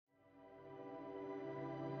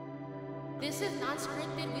This is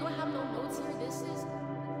non-scripted. We don't have no notes here. This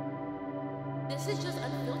is just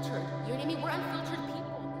unfiltered. You know what I mean? We're unfiltered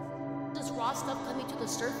people. Just raw stuff coming to the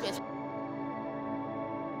surface.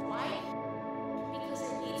 Why? Because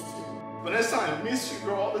it needs to. Vanessa, I miss you,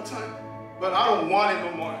 girl, all the time. But I don't want it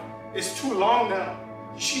no more. It's too long now.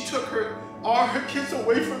 She took all her kids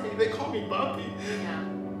away from me. They call me Bobby. Yeah.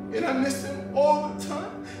 And I miss them all the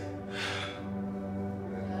time.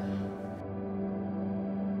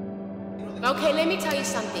 Okay, let me tell you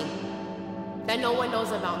something that no one knows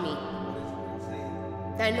about me.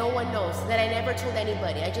 That no one knows. That I never told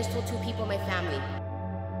anybody. I just told 2 people in my family.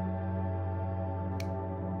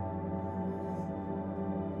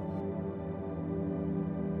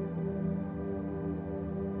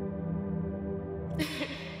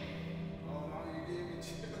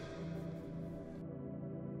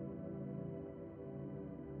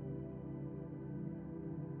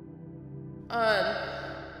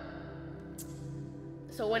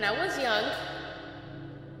 So when I was young,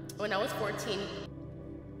 when I was 14,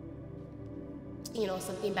 you know,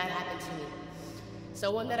 something bad happened to me.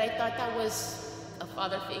 Someone that I thought that was a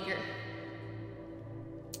father figure,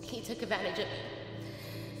 he took advantage of me.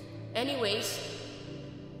 Anyways,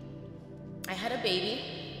 I had a baby,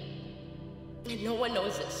 and no one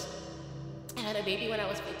knows this. I had a baby when I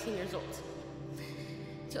was 15 years old.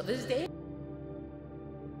 Till this day.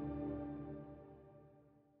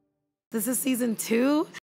 This is season 2.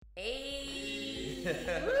 Hey!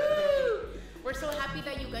 Woo! We're so happy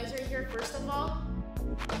that you guys are here, first of all.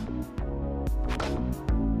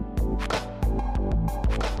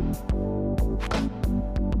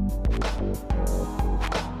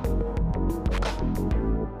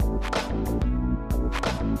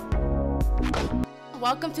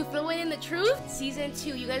 Welcome to Flowin in the Truth, season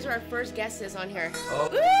 2. You guys are our first guests on here. Oh.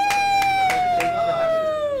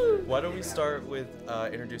 Why don't we start with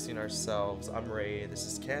introducing ourselves? I'm Ray. This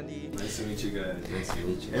is Candy. Nice to meet you guys. Nice to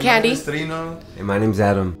meet you. Candy. My name is Trino. And my name's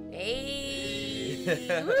Adam. Hey!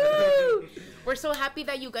 Woo! We're so happy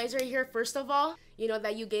that you guys are here, first of all. You know,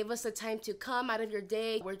 that you gave us the time to come out of your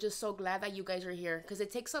day. We're just so glad that you guys are here. Because it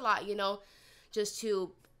takes a lot, you know, just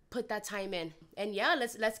to put that time in. And yeah,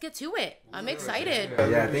 let's get to it. I'm excited.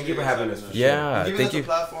 Yeah, thank you for having us. For Yeah, Giving thank us you. a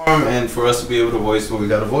platform and for us to be able to voice what we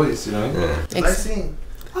got to voice, you know? Yeah. I sing.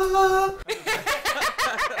 We're gonna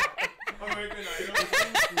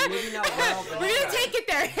take it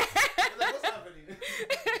there.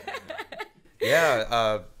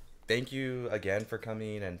 Yeah, thank you again for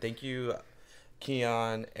coming, and thank you,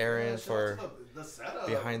 Keon, Aaron, for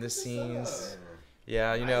behind the scenes.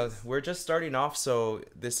 Yeah, you know, we're just starting off, so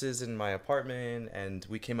this is in my apartment, and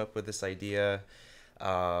we came up with this idea,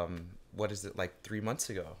 what is it, like 3 months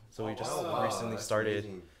ago? So we just recently started.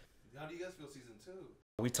 Amazing. How do you guys feel season 2?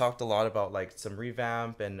 We talked a lot about like some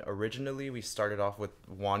revamp, and originally we started off with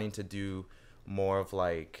wanting to do more of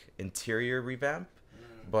like interior revamp,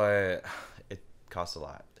 but it costs a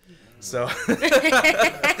lot. So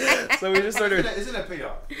so we just started. Isn't it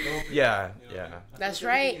payoff? Yeah, yeah. That's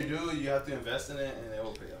right. You do, you have to invest in it, and it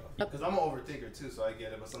will pay off. Because I'm an overthinker too, so I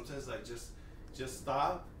get it. But sometimes like just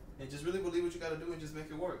stop and just really believe what you got to do and just make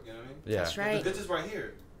it work. You know what I mean? Yeah. That's right. The goods is right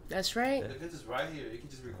here. That's right. The goods is right here. You can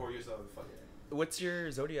just record yourself and fuck it. What's your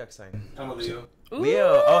zodiac sign? I'm a Leo.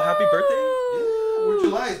 Leo. Oh, happy birthday. Yeah, we're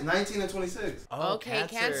July 19 and 26. Oh, Okay,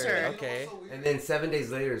 Cancer. Okay. And then 7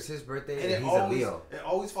 days later is his birthday, and, it he's always, a Leo. It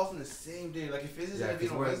always falls on the same day. Like if his is Yeah, gonna be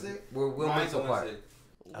 'cause on Wednesday, we're mine's months on apart. Wednesday.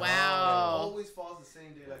 It Wow. always falls the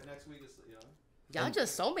same day. Like next week is, you know. Y'all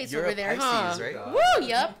just soulmates You're over a there, Pisces, huh? right? Woo,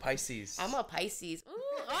 yup. Pisces. I'm a Pisces.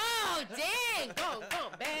 Ooh, oh, dang. Go,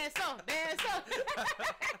 bad song.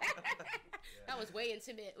 That was way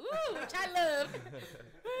intimate. Ooh, which I love.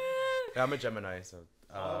 Yeah, I'm a Gemini, so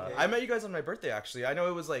Okay. I met you guys on my birthday actually. I know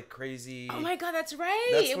it was like crazy. Oh my God, that's right.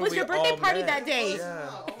 That's It when was we your birthday all party met. that day. Yeah,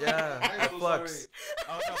 Oh my yeah. God. I'm The so flux. sorry.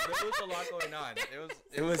 Oh no, there was a lot going on.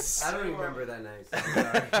 It was. I don't remember that night.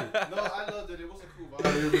 No, I loved it. It was a cool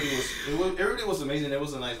vibe. Everybody was amazing. It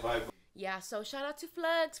was a nice vibe. Yeah, so shout out to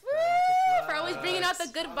Flux. Woo! For always bringing out the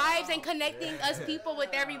good vibes and connecting us people with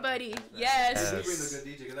everybody. Yes. You bring the good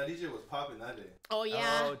DJ, because that DJ was popping that day. Oh,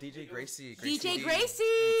 yeah. Oh, DJ Gracie. DJ D.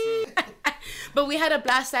 Gracie. But we had a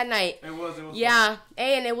blast that night. It was. Yeah.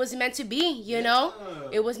 Hey, and it was meant to be, you know? Yeah.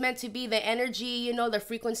 It was meant to be the energy, you know, the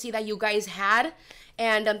frequency that you guys had.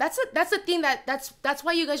 And that's the thing that's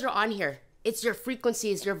why you guys are on here. It's your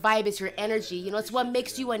frequency, it's your vibe, it's your energy. You know, it's what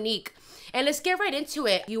makes you unique. And let's get right into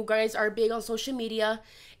it. You guys are big on social media,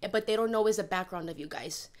 but they don't know is the background of you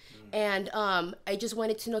guys. And I just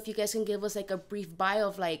wanted to know if you guys can give us like a brief bio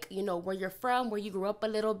of like, you know, where you're from, where you grew up a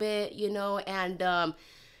little bit, you know, and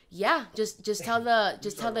yeah, just tell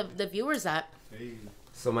the viewers that. Hey.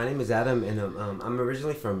 So my name is Adam, and I'm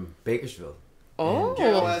originally from Bakersfield. Oh,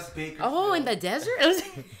 oh, in the desert.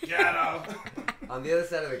 Ghetto. On the other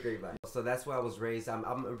side of the grapevine. So that's where I was raised.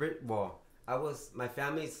 My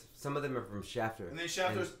family's, some of them are from Shafter. And then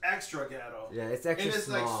Shafter's extra ghetto. Yeah, it's extra and it's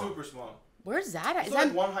small. like super small. Where's that at? It's Is like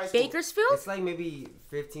that one high school. Bakersfield? It's like maybe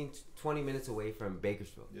 15 to 20 minutes away from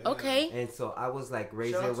Bakersfield. Yeah. Okay. And so I was like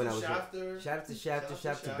raised Shout there out when to I was Shafter. Shout out to Shafter,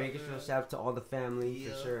 shout out to Bakersfield, shout out to all the family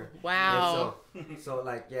for sure. Wow. And so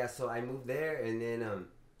I moved there, and then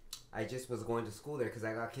I just was going to school there because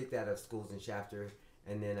I got kicked out of schools in Shafter,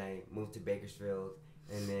 and then I moved to Bakersfield,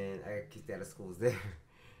 and then I got kicked out of schools there,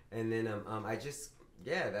 and then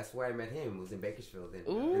that's where I met him. Was in Bakersfield,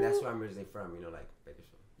 and that's where I'm originally from. Like Bakersfield.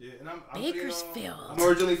 Yeah, and I'm Bakersfield. I'm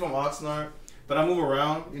originally from Oxnard, but I move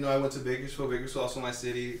around. I went to Bakersfield. Bakersfield also my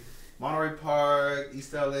city. Monterey Park,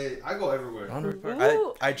 East LA. I go everywhere. Monterey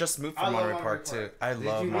Park. I just moved from Monterey Park too. I Did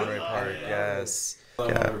love you Monterey really? Park. Yeah. Yes.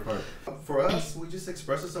 Monterey Park. For us, we just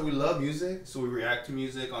express ourselves. We love music, so we react to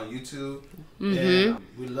music on YouTube. And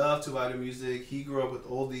we love to buy the music. He grew up with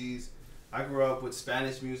oldies. I grew up with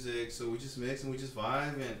Spanish music, so we just mix and we just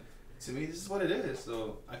vibe. And to me, this is what it is.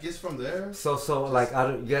 So I guess from there. So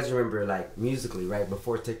you guys remember like Musically, right?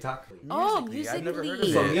 Before TikTok? Oh, Musically. I've never heard of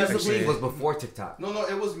Musically. So it, Musically actually. was before TikTok. No,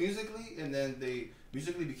 it was Musically, and then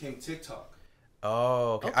Musically became TikTok.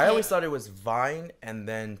 Oh, okay. I always thought it was Vine and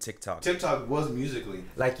then TikTok. TikTok was Musically.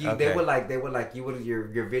 Like Okay. they would like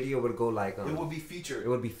your video would go like It would be featured. it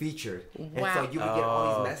would be featured, and Wow. so you would get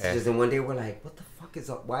all these messages, okay. and one day we're like, what the fuck is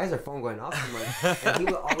up? Why is our phone going off so much? And he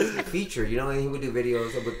would always get featured, and he would do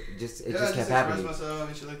videos, it just kept express happening. myself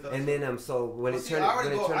and shit like that. And then so when Well, it see, turned I go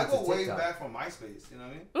into way TikTok. back from MySpace. You know what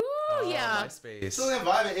I mean? Ooh, yeah. MySpace. Still in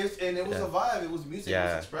vibe, it was Yeah. a vibe. It was music, it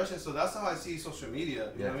Yeah. was expression. So that's how I see social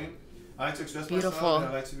media. You know what I mean? I like to express Beautiful. myself,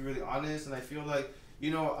 and I like to be really honest, and I feel like,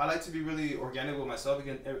 I like to be really organic with myself.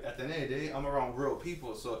 Again, at the end of the day, I'm around real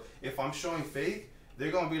people. So if I'm showing fake,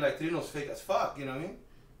 they're gonna be like, Trino's fake as fuck. You know what I mean?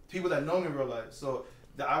 People that know me in real life. So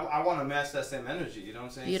I want to match that same energy. You know what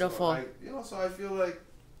I'm saying? Beautiful. So I feel like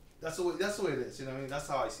that's the way it is. You know what I mean? That's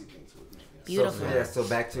how I see things with me. Yeah. Beautiful. So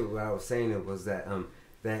back to what I was saying, it was that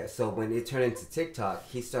so when it turned into TikTok,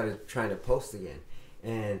 he started trying to post again,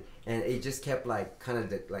 and it just kept like kind of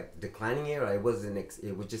declining it, or it wasn't.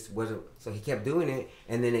 So he kept doing it,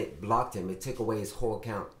 and then it blocked him. It took away his whole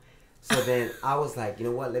account. So then I was like, you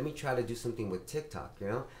know what? Let me try to do something with TikTok.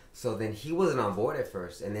 So then he wasn't on board at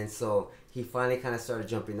first, and then so he finally kind of started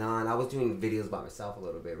jumping on. I was doing videos by myself a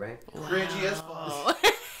little bit, right? Cringy as fuck.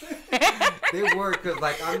 They were, cause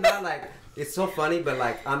like I'm not like, it's so funny, but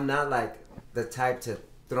like I'm not like the type to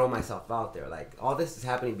throw myself out there. Like all this is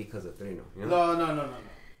happening because of Trino. No.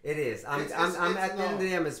 It is. I'm at the end of the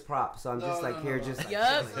day, I'm his prop, so I'm just like here, just like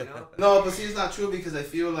Yup. chilling, No, but see, it's not true because I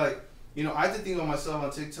feel like, I did think of myself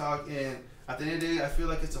on TikTok, and at the end of the day, I feel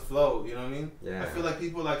like it's a flow. You know what I mean? Yeah. I feel like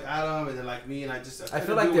people like Adam and then like me, and I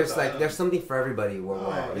feel like there's something for everybody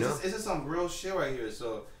worldwide. It's just some real shit right here.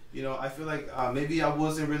 So I feel like maybe I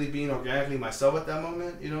wasn't really being organically myself at that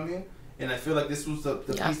moment. You know what I mean? And I feel like this was the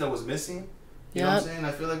piece that was missing. You know what I'm saying?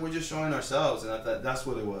 I feel like we're just showing ourselves, and that's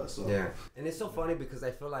what it was. So. Yeah, and it's so funny because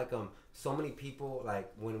I feel like so many people, like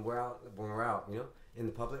when we're out, in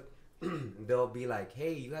the public, they'll be like,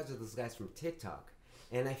 hey, you guys are those guys from TikTok,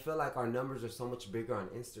 and I feel like our numbers are so much bigger on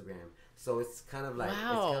Instagram. So it's kind of like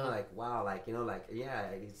wow, yeah,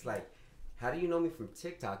 it's like, how do you know me from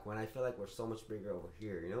TikTok when I feel like we're so much bigger over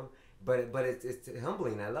here, But it's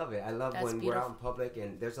humbling. I love it. I love That's when beautiful. we're out in public,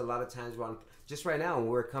 and there's a lot of times where just right now when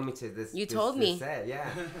we're coming to this. You this, told this me. set, yeah.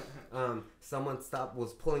 Someone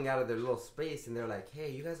was pulling out of their little space, and they're like, "Hey,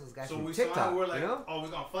 you guys, those guys So from we TikTok." saw, we're like, you know? oh, we're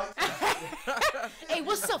gonna fight. Hey,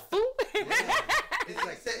 what's up, fool? It's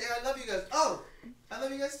like, say, hey, I love you guys. Oh, I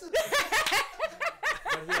love you guys too.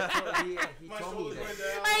 But he My told me shoulders that. went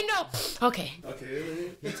down. I know. Okay.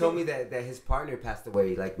 Okay. He told me that his partner passed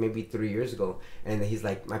away like maybe 3 years ago, and he's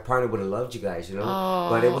like, my partner would have loved you guys, Oh.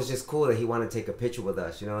 But it was just cool that he wanted to take a picture with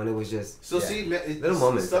us, and it was just So yeah. see, little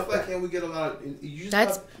moments stuff like like that. that. We get a lot. You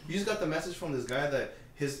just got the message from this guy that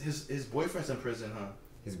his boyfriend's in prison, huh?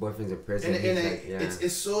 His boyfriend's in prison. And He's like, yeah.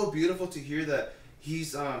 it's so beautiful to hear that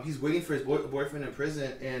he's waiting for his boyfriend in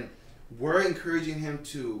prison, and we're encouraging him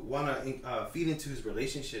to want to feed into his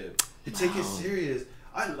relationship, to take it serious.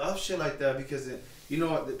 I love shit like that because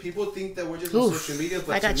the people think that we're just on social media,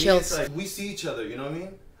 but I got to me chills. it's like we see each other. You know what I mean?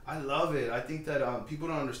 I love it. I think that people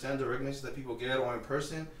don't understand the recognition that people get or in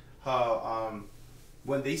person. How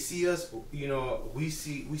when they see us, we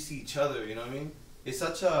see each other. You know what I mean? it's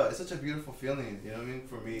such a beautiful feeling, you know what I mean,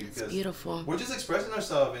 for me. It's beautiful. We're just expressing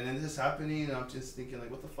ourselves, and then this is happening, and I'm just thinking,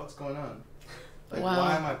 like, what the fuck's going on? Like, wow.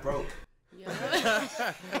 why am I broke? Yeah.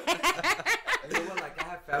 And then, like, I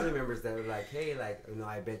have family members that are like, hey, like, you know,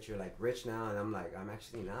 I bet you're like rich now, and I'm like, I'm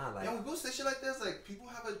actually not. Like, yeah, when people say shit like this, like, people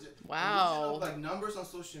have a wow, like numbers on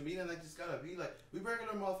social media, and like, just gotta be like, we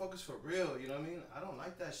regular motherfuckers for real, you know what I mean? I don't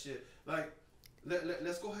like that shit. Like,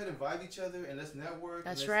 let's go ahead and vibe each other, and let's network.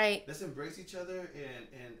 That's right. Let's embrace each other,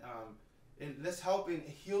 and let's help and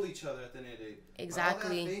heal each other at the end of the day.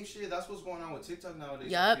 Exactly. All that fame shit, that's what's going on with TikTok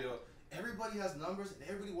nowadays. Yep. You know? Everybody has numbers, and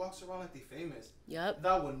everybody walks around like they famous. Yep.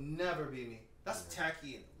 That would never be me. That's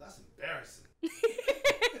tacky, and that's embarrassing.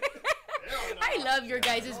 I love your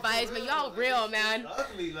guys' vibes, but y'all real, man. It's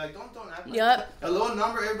ugly. Like, don't act like Yep. that. A low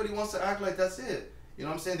number, everybody wants to act like that's it. You know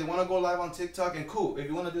what I'm saying? They want to go live on TikTok, and cool. If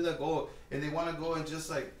you want to do that, go. And they want to go and just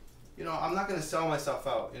like, you know, I'm not going to sell myself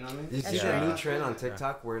out. You know what I mean? You see That's the right. new trend on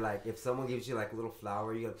TikTok where, like, if someone gives you, like, a little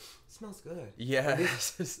flower, you go, it smells good. Yeah,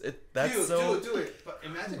 that's do so. Do it. But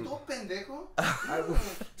imagine, go pendejo.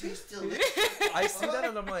 Taste delicious. I see that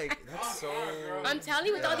and I'm like, that's so. I'm telling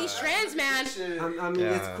you, with all these trends, man. I mean,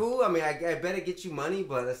 it's cool. I mean, I bet it gets you money,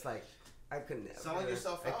 but it's like, I could never. Selling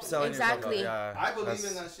yourself out. Selling Exactly. yourself out, yeah. I believe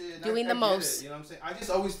in that shit. Doing the most. You know what I'm saying? I just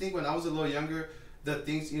always think when I was a little younger, the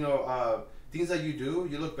things, you know, things that you do,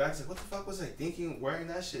 you look back and say, what the fuck was I thinking wearing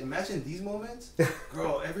that shit? Imagine these moments.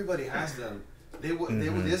 Girl, everybody has them. They will,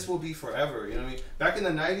 this will be forever. You know what I mean? Back in the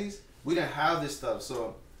 90s, we didn't have this stuff.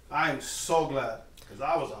 So I am so glad. Because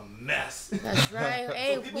I was a mess. That's right.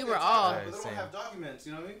 Hey, we were all. But they don't have documents,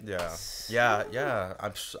 you know what I mean? Yeah.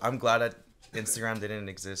 I'm glad that Instagram didn't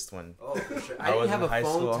exist when. Oh, for sure. I didn't have a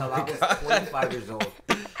phone till I was 25 years old.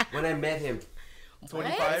 When I met him.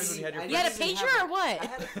 25 when you had your. You had a pager or what? I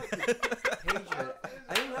had a pager.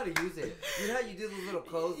 I didn't know how to use it. You know how you do those little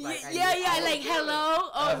codes? Like, yeah, like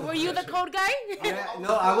hello. Oh, were you the code guy? Yeah,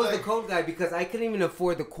 no, I was the code guy because I couldn't even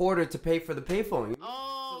afford the quarter to pay for the payphone.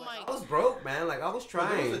 Oh my. I was broke, man. Like, I was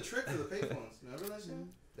trying. There was a trick to the payphones. Remember that shit?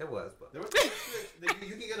 There was, but there was a trick.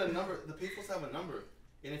 You can get a number. The payphones have a number,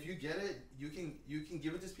 and if you get it, you can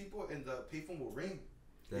give it to people, and the payphone will ring.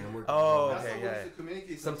 Damn, we're That's okay, how we used to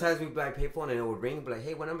communicate. Sometimes we'd be like payphone and it would ring, be like,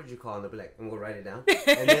 hey, what number did you call? And they'll be like, and we'll write it down,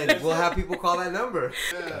 and then we'll have people call that number.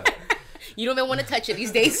 Yeah. You don't even want to touch it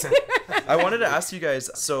these days. I wanted to ask you guys,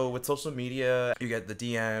 so with social media, you get the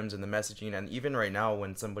DMs and the messaging, and even right now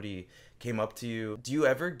when somebody came up to you, do you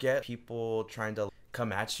ever get people trying to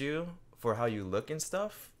come at you for how you look and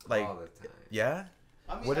stuff? Like, all the time. Yeah?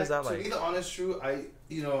 I mean, what is that like? To be the honest truth,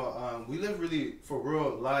 we live really for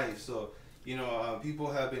real life, so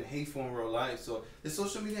people have been hateful in real life. So the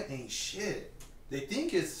social media ain't shit. They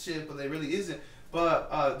think it's shit, but they really isn't. But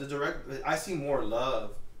I see more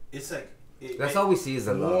love. It's like that's all we see is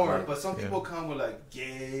the love. More, right? but some people come with like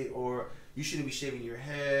gay or you shouldn't be shaving your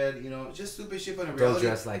head. Just stupid shit. But in reality, don't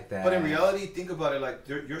dress like that. But in reality, think about it. Like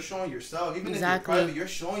you're showing yourself. Even if you're private, you're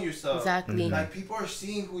showing yourself. Exactly. Like people are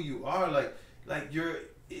seeing who you are. Like you're.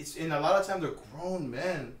 It's and a lot of times they're grown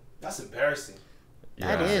men. That's embarrassing.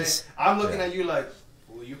 That is. I'm looking at you like,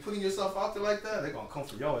 well, you're putting yourself out there like that. They're gonna come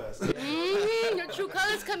for your ass. Your true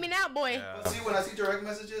colors coming out, boy. Yeah. But see, when I see direct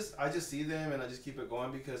messages, I just see them and I just keep it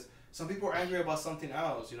going because some people are angry about something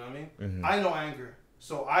else. You know what I mean? Mm-hmm. I know anger,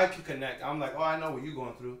 so I can connect. I'm like, oh, I know what you're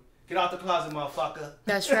going through. Get out the closet, motherfucker.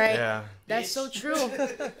 That's right. Yeah. That's so true.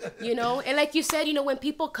 And like you said, when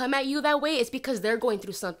people come at you that way, it's because they're going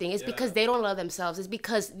through something. It's because they don't love themselves. It's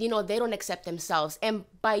because, they don't accept themselves. And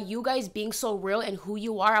by you guys being so real and who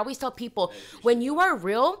you are, I always tell people, when you are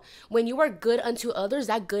real, when you are good unto others,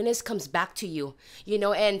 that goodness comes back to you,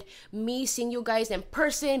 and me seeing you guys in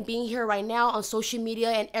person, being here right now on social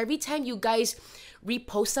media, and every time you guys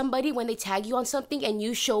repost somebody when they tag you on something and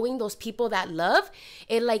you showing those people that love,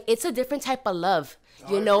 it's a different type of love,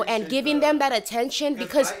 and giving them that attention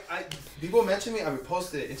because people mention me, I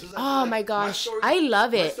repost it. It's just like, oh my gosh, I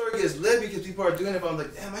love it. My story gets lit because people are doing it, but I'm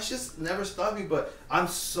like, damn, I just never stop me. But I'm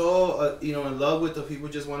so in love with the people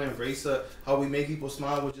just want to embrace how we make people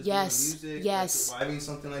smile with just doing music, surviving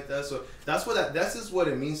something like that. So that's just what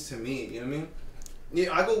it means to me. You know what I mean?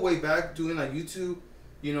 Yeah, I go way back doing like YouTube.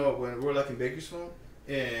 When we were like in Bakersfield,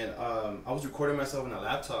 and I was recording myself on a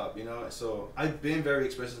laptop, so I've been very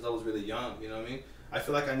expressive since I was really young, you know what I mean? I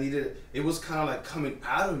feel like I needed it was kind of like coming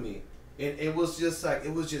out of me, and it was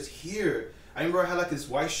just here. I remember I had like this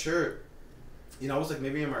white shirt, I was like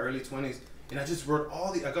maybe in my early 20s, and I just wrote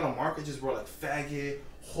I got a marker, just wrote like faggot,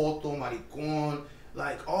 joto, maricon,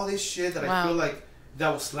 like all this shit that I feel like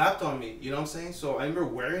that was slapped on me, you know what I'm saying? So I remember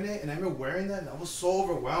wearing it, and I was so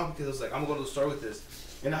overwhelmed because I was like, I'm going to go to the store with this.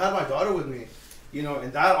 And I had my daughter with me, You know,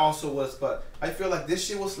 and that also was, but I feel like this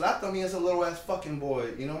shit was slapped on me as a little ass fucking boy,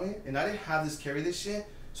 you know what I mean? And I didn't have this, carry this shit,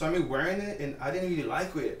 so I mean wearing it, and I didn't really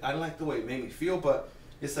like it. I didn't like the way it made me feel, but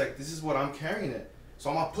it's like, this is what I'm carrying it. So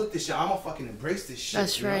I'm gonna put this shit, I'm gonna fucking embrace this shit.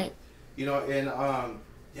 That's right. You know, and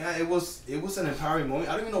yeah, it was an empowering moment.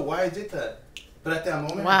 I don't even know why I did that, but at that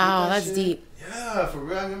moment, wow, I did that that's shit. deep. Yeah, for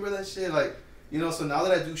real, I remember that shit. Like, you know, so now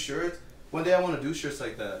that I do shirts, one day I want to do shirts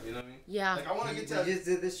like that. You know what I mean? Yeah. Like I want to get to. You just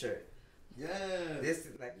did this shirt. Yeah. This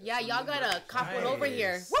like. Yeah, y'all gotta cop one over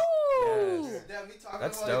here. Nice. Woo! Yes. Yeah, me talking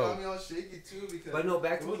That's about it dope. got me all shaky too because. But no,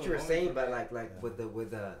 back to it what was you a were moment saying, for but me. like with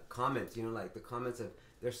the comments, you know, like the comments of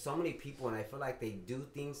there's so many people, and I feel like they do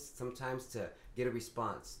things sometimes to get a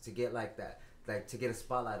response, to get like that, like to get a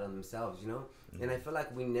spotlight on themselves, you know. Mm-hmm. And I feel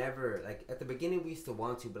like we never, like at the beginning we used to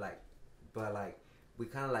want to, but like we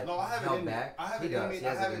kind of like No, I have it held in me. back. I have He it in does. me. He I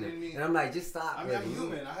has have it it in me. And I'm like, just stop. I mean, I'm like,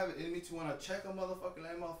 human. I have it in me to want to check a motherfucker,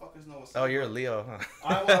 let motherfuckers know what's Oh, up. you're a Leo,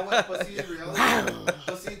 huh? But see, in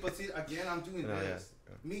reality, but see, again, I'm doing Oh, this.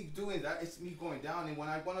 yeah. Me doing that, it's me going down. And when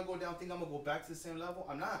I want to go down, think I'm gonna go back to the same level.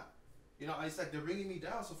 I'm not. You know, it's like they're bringing me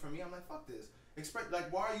down. So for me, I'm like, fuck this.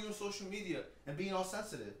 Like, why are you on social media and being all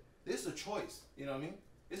sensitive? This is a choice. You know what I mean?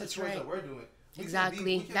 It's That's a choice right. that we're doing. Exactly.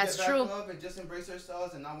 We can That's get back true. up and just embrace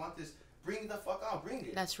ourselves and not want this. Bring the fuck out. Bring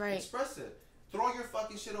it. That's right. Express it. Throw your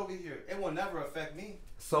fucking shit over here. It will never affect me.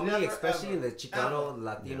 so many, Never, especially ever, in the Chicano ever.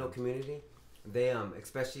 Latino community, they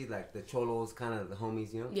especially like the cholos, kind of the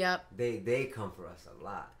homies, you know. Yep. They come for us a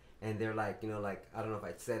lot, and they're like, you know, like I don't know if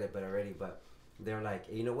I said it, but already, but they're like,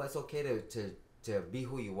 you know what, it's okay to be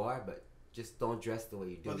who you are, but just don't dress the way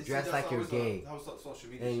you do. But Dress like you're gay. That was social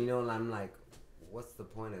media. And shit. you know, I'm like, what's the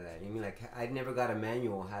point of that? You mean, like, I never got a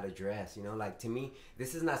manual on how to dress, you know? Like, to me,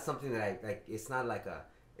 this is not something that it's not like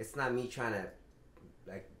it's not me trying to,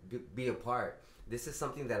 like, be a part. This is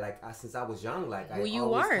something that, like, since I was young, like, Who I you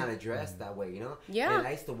always are. kind of dressed that way, you know? Yeah. And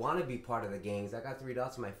I used to want to be part of the gangs. I got 3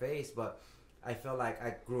 dots on my face, but I felt like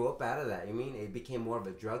I grew up out of that. You mean? It became more of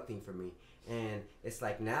a drug thing for me. And it's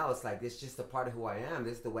like now it's like it's just a part of who I am.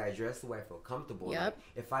 This is the way I dress, the way I feel comfortable. Yep. Like,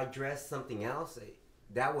 if I dress something else,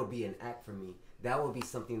 that would be an act for me. That would be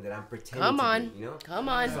something that I'm pretending Come to on. be, you know? Come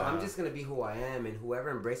on. So I'm just gonna be who I am, and whoever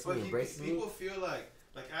embraces me embraces me. People feel like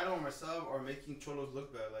Adam or myself are making cholos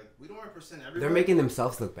look bad. Like we don't represent everybody. They're making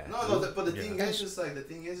themselves look bad. No, but the thing is just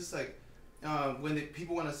like when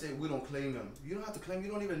people want to say we don't claim them, you don't have to claim. You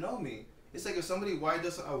don't even know me. It's like if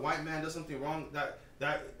a white man does something wrong,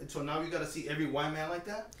 so now you got to see every white man like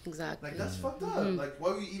that. Exactly. Like that's fucked up. Like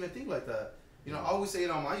why would you even think like that? You know, I always say it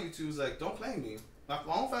on my YouTubes, like don't claim me. My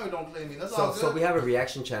own family don't claim me. That's all good. So we have a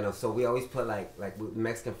reaction channel. So we always put like with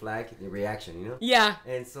Mexican flag, the reaction, you know. Yeah.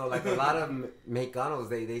 And so like a lot of Mexicanos,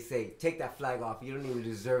 they say take that flag off. You don't even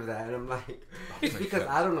deserve that. And I'm like, it's because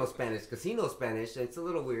I don't know Spanish. Because he knows Spanish. It's a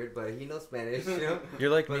little weird, but he knows Spanish. You know.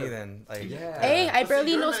 You're like me then. Like, Yeah. Hey, I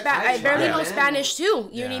barely know I barely know man. Spanish too. You know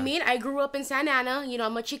what I Yeah. mean? I grew up in Santa Ana. You know,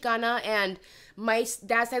 I'm a Chicana, and my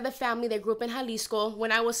dad's side of the family, they grew up in Jalisco.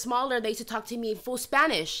 When I was smaller, they used to talk to me in full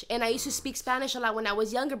Spanish, and I used to speak Spanish a lot when I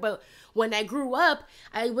was younger. But when I grew up,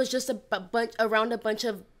 I was just around a bunch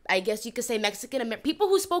of, I guess you could say, Mexican people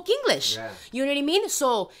who spoke English. Yeah. You know what I mean?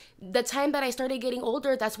 So the time that I started getting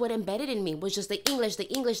older, that's what embedded in me was just the English, the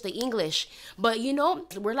English, the English. But you know,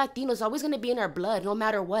 we're Latinos, it's always gonna be in our blood, no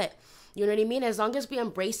matter what. You know what I mean? As long as we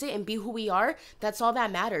embrace it and be who we are, that's all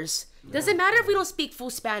that matters. Doesn't matter if we don't speak full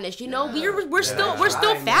Spanish. You know, we're still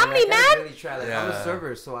family, man. I really try. Like, I'm a Yeah.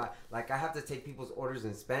 server, so I have to take people's orders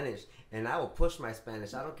in Spanish, and I will push my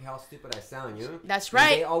Spanish. I don't care how stupid I sound, you know. That's And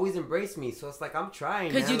right. they always embrace me, so it's like I'm trying.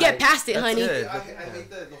 Because man. you get Like, past it, that's honey. good. I hate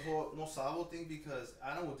the whole no sabo thing because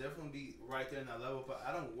Adam will definitely be right there in that level. But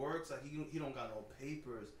Adam works like he don't got no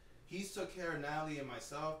papers. He's took care of Natalie and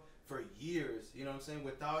myself for years. You know what I'm saying?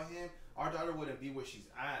 Without him, our daughter wouldn't be where she's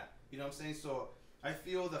at. You know what I'm saying? So I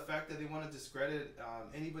feel the fact that they want to discredit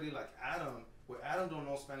anybody like Adam, where Adam don't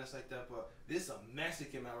know Spanish like that, but this is a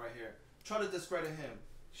Mexican man right here. Try to discredit him.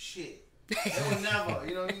 Shit. It will never.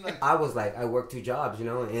 You know what I mean? Like, I worked 2 jobs, you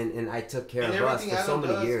know, and I took care of us for so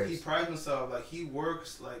many years. He prides himself, like he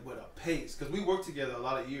works like with a pace, because we worked together a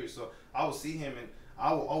lot of years. So I will see him and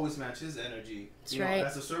I will always match his energy. That's you right. know,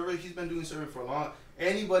 as a server, he's been doing serving for a long.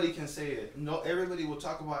 Anybody can say it. No, everybody will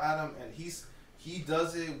talk about Adam, and he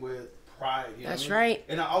does it with pride. You know That's what I mean? right.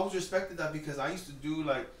 And I always respected that because I used to do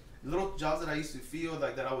like little jobs that I used to feel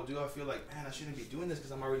like that I would do. I feel like, man, I shouldn't be doing this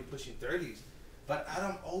because I'm already pushing 30s. But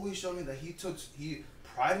Adam always showed me that he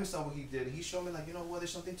pride himself what he did. He showed me like, you know what,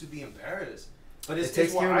 there's something to be embarrassed. But it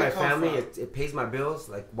takes care of my family. It pays my bills.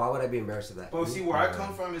 Like, why would I be embarrassed of that? But see, where I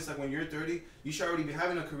come from, it's like when you're 30, you should already be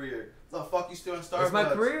having a career. The fuck you still in Starbucks? It's my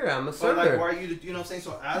career. I'm a server. But like, why are you? You know what I'm saying?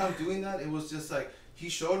 So Adam doing that, it was just like he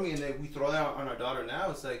showed me, and then we throw that on our daughter now.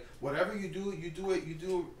 It's like whatever you do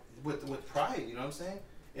with pride. You know what I'm saying?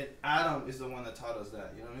 And Adam is the one that taught us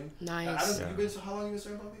that. You know what I mean? Nice. Adam, you been how long you been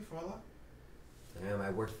serving Bobby? For how long? Damn, I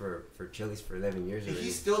worked for Chili's for 11 years already.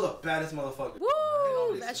 He's still the baddest motherfucker.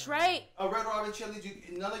 Woo! That's right. A Red Robin Chili's,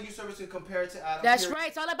 none of your service can compare to Adam. That's right.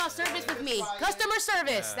 It's all about service with me. Customer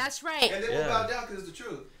service. Yeah. That's right. And they will bow down because it's the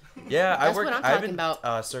truth. Yeah, That's what I'm talking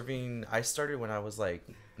about. Serving. I started when I was like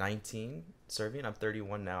 19 serving. I'm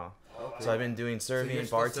 31 now. Oh, so I've been doing serving,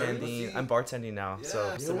 bartending. I'm bartending now. Yeah.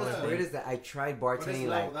 So you know what's weird is that I tried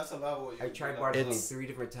bartending that's a level. I tried bartending 3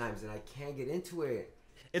 different times and I can't get into it.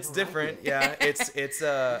 It's different, yeah. It's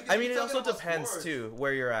I mean, it also depends too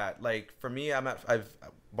where you're at. Like for me, I've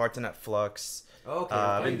bartended at Flux. Okay,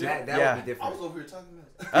 that would be different. I was over here talking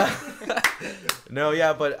about No,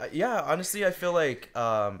 yeah, but yeah, honestly, I feel like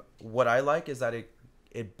what I like is that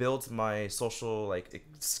it builds my social like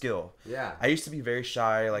skill. Yeah. I used to be very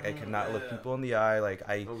shy, like I could not look people in the eye, like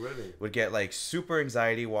I really? would get like super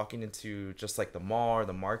anxiety walking into just like the mall or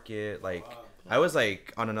the market, like I was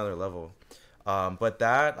like on another level. But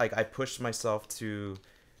that like I pushed myself to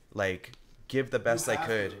like give the best I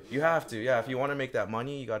could. You have to, yeah. If you want to make that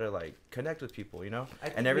money, you gotta like connect with people, you know.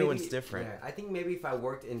 And everyone's different. Yeah, I think maybe if I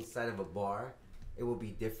worked inside of a bar, it will be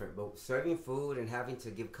different. But serving food and having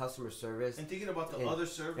to give customer service and thinking about the other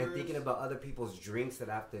servers and thinking about other people's drinks that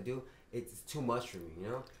I have to do, it's too much for me, you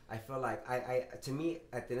know. I feel like I to me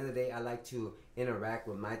at the end of the day, I like to interact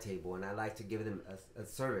with my table and I like to give them a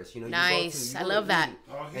service, you know. Nice. I love that.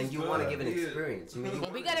 And you want to give an experience. You know,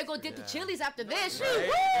 we gotta go dip to Chili's after this.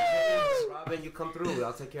 Woo! Robin, you come through.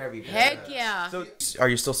 I'll take care of you. Heck yeah. So, are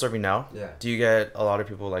you still serving now? Yeah. Do you get a lot of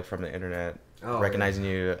people like from the internet recognizing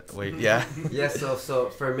you? Wait, yeah. Yeah. So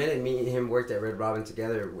for a minute, me and him worked at Red Robin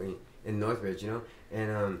together in Northridge, you know,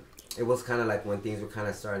 and it was kind of like when things were kind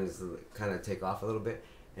of starting to kind of take off a little bit.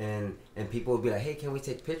 And people would be like, hey, can we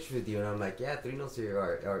take pictures with you? And I'm like, yeah, Trino's here,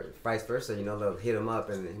 or vice versa. You know, they'll hit him up,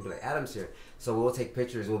 and he'll be like, Adam's here. So we'll take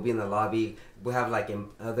pictures. We'll be in the lobby. We'll have like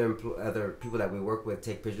other people that we work with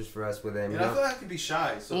take pictures for us with them. And I feel like I can be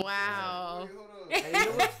shy. So wow. And you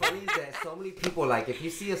know what's funny is that so many people, like, if you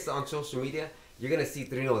see us on social media, you're gonna see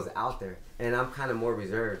Trino is out there, and I'm kind of more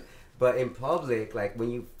reserved. But in public, like when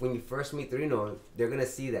you first meet Trino, they're gonna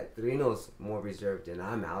see that Trino's more reserved and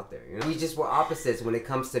I'm out there. You know, we just were opposites when it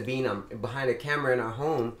comes to being behind a camera in our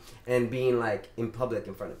home and being like in public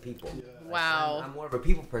in front of people. Yeah. Wow. I'm more of a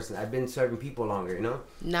people person. I've been serving people longer. You know.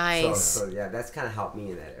 Nice. So yeah, that's kind of helped me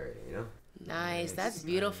in that area. You know. Nice. That's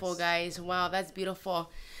beautiful, guys. Wow, that's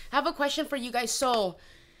beautiful. I have a question for you guys. So,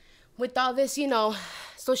 with all this, you know,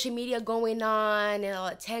 social media going on and all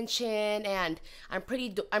attention, and I'm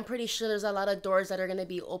pretty sure there's a lot of doors that are gonna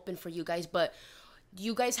be open for you guys. But do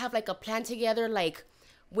you guys have like a plan together, like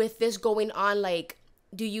with this going on? Like,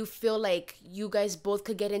 do you feel like you guys both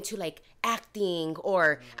could get into like acting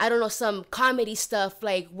or I don't know, some comedy stuff?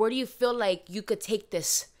 Like, where do you feel like you could take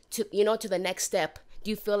this to, you know, to the next step? Do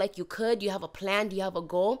you feel like you could? Do you have a plan? Do you have a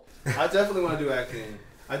goal? I definitely want to do acting.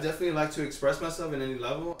 I definitely like to express myself in any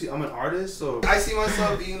level. I'm an artist, so I see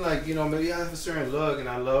myself being like, you know, maybe I have a certain look and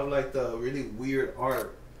I love like the really weird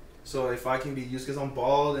art. So if I can be used, because I'm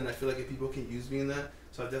bald and I feel like if people can use me in that,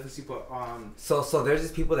 so I definitely see So there's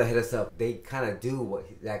just people that hit us up. They kind of do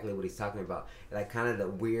exactly what he's talking about. Like kind of the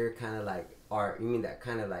weird kind of like art. You mean that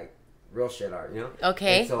kind of like real shit art, you know?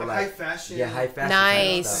 Okay. And so like high fashion. Yeah, high fashion.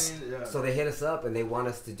 Nice. Kind of stuff. So they hit us up and they want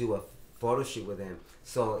us to do a photo shoot with them.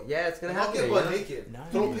 So yeah, it's gonna happen. I'll get butt naked.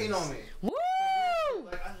 Nice. Throw paint on me. Woo!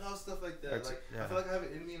 Like I love stuff like that. Like I feel like I have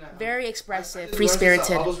it in me. And very expressive, free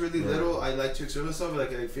spirited. I was really little. I like to express myself.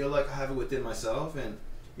 Like I feel like I have it within myself, and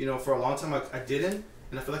you know, for a long time I didn't,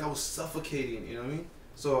 and I feel like I was suffocating. You know what I mean?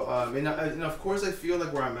 So and of course I feel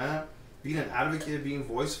like where I'm at, being an advocate, being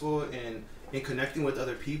voiceful, and connecting with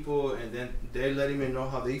other people, and then they're letting me know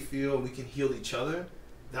how they feel, and we can heal each other.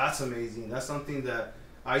 That's amazing. That's something that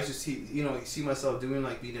I used to see myself doing,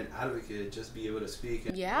 like being an advocate, just be able to speak.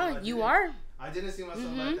 And, yeah, you are. I didn't see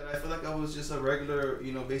myself like that. I feel like I was just a regular,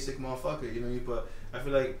 you know, basic motherfucker, you know. But I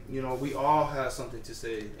feel like, you know, we all have something to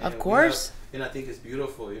say. Of course. And I think it's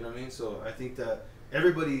beautiful, you know what I mean? So I think that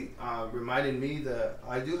everybody reminded me that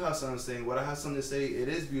I do have something to say. What I have something to say, it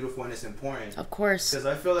is beautiful and it's important. Of course. Because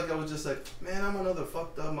I feel like I was just like, man, I'm another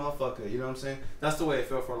fucked up motherfucker. You know what I'm saying? That's the way I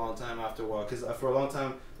felt for a long time after a while. Because for a long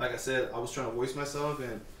time, like I said, I was trying to voice myself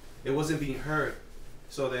and it wasn't being heard.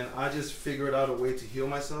 So then I just figured out a way to heal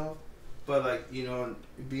myself. But like, you know,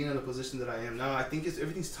 being in the position that I am now, I think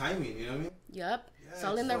everything's timing. You know what I mean? Yep. Yeah, It's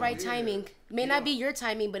all in the right timing. May not be your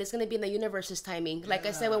timing, but it's going to be in the universe's timing. Like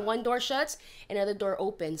I said, when one door shuts, another door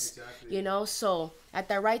opens. Exactly. You know, so at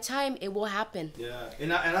the right time, it will happen. Yeah,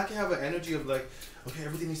 and I can have an energy of like, okay,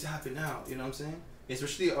 everything needs to happen now. You know what I'm saying?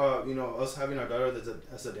 Especially, you know, us having our daughter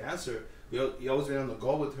as a dancer, we always been on the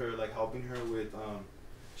go with her, like helping her with,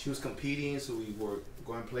 she was competing, so we were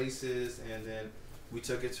going places, and then we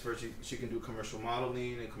took it for she can do commercial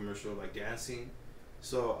modeling and commercial like dancing.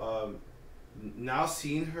 So now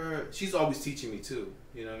seeing her, she's always teaching me too.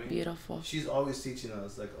 You know what I mean? Beautiful. She's always teaching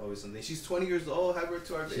us, like always something. She's 20 years old. Happy birthday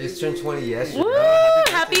to our baby. She just turned 20 yesterday. Woo!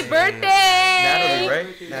 Happy birthday! Natalie,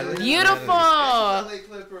 right? Natalie. Beautiful. LA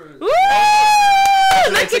Clippers. Woo!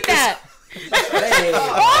 Look at that. Hey,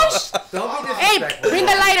 don't be Hey, disrespectful. bring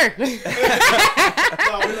the lighter.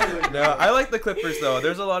 No, I like the Clippers though.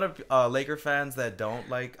 There's a lot of Laker fans that don't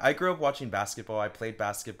like. I grew up watching basketball. I played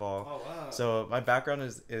basketball. Oh wow. So my background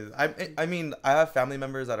is I mean I have family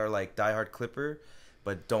members that are like diehard Clipper,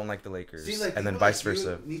 but don't like the Lakers, See, like, and then people vice like you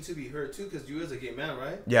versa. need to be heard too, because you as a gay man,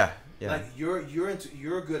 right? Yeah. Like you're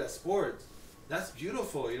good at sports. That's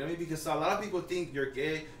beautiful. You know what I mean? Because a lot of people think you're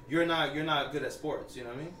gay. You're not good at sports. You know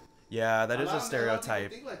what I mean? Yeah, that A is lot a of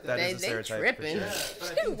stereotype. people think like that. That is a They stereotype. for tripping. sure. Yeah,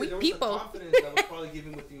 but I think Weak there was people. a confidence that was probably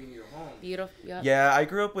given with you in your home. Beautiful. Yep. Yeah, I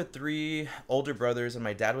grew up with 3 older brothers, and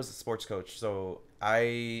my dad was a sports coach. So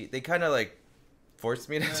they kind of like forced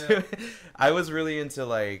me to do it. I was really into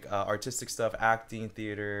like artistic stuff, acting,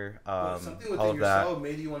 theater, But something all within of that. yourself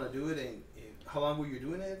made you want to do it. And how long were you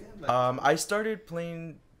doing it again? Like, I started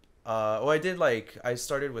playing. I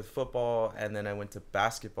started with football, and then I went to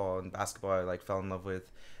basketball. And basketball, I like fell in love with,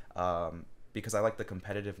 because I like the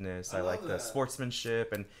competitiveness. I like the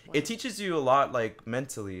sportsmanship, and it teaches you a lot, like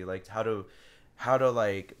mentally, like how to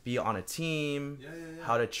like be on a team,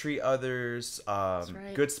 how to treat others,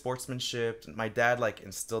 right. good sportsmanship. My dad like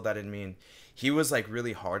instilled that in me, and he was like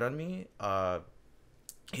really hard on me.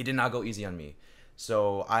 He did not go easy on me.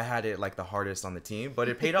 So I had it like the hardest on the team, but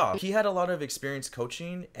it paid off. He had a lot of experience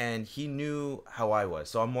coaching, and he knew how I was.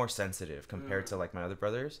 So I'm more sensitive compared to like my other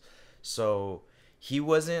brothers. So he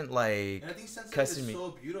wasn't like and I think sensitive cussing is me.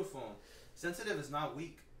 so beautiful. Sensitive is not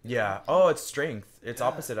weak. Yeah. Oh, it's strength. It's Yeah.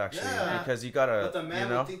 opposite actually, Yeah. because you gotta. But the man you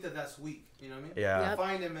know? would think that that's weak. You know what I mean? Yeah. Yep.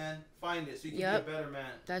 Find it, man. Find it so you can Yep. be a better man.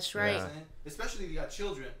 That's You know right. what I'm saying? Especially if you got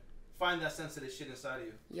children. Find that sensitive shit inside of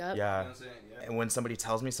you. Yep. You know Yeah. what I'm saying? Yeah. And when somebody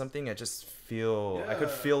tells me something, I just feel. I could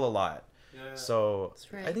Yeah. feel a lot. Yeah. So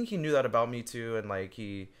That's right. I think he knew that about me too, and like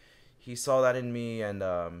he saw that in me, and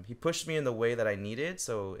he pushed me in the way that I needed.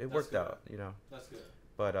 So it worked good. out, you know. That's good.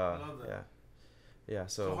 But love that. yeah.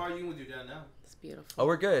 So how are you with your dad now? It's beautiful. Oh,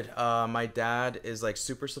 we're good. My dad is like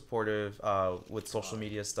super supportive with social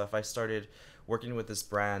media stuff. I started working with this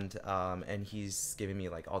brand, and he's giving me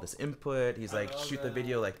like all this input. He's like, love shoot the that.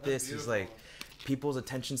 video like That's this. He's like, beautiful. people's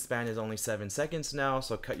attention span is only 7 seconds now,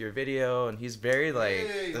 so cut your video. And he's very like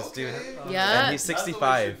Hey, this dude. okay. Yeah. And he's That's the way it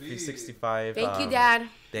 65. should be. He's 65. Thank you, Dad.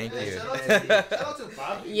 Thank Hey, you. shout out to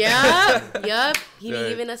Bobby. Yep. He be Good.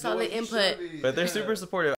 giving us all the input. But they're super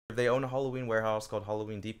supportive. They own a Halloween warehouse called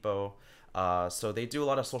Halloween Depot. So they do a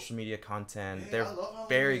lot of social media content. Hey, They're I love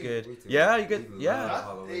very Halloween. good. Me too. Yeah, you could. We Yeah. love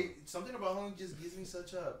Halloween. Hey, something about Halloween just gives me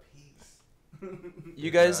such a peace. You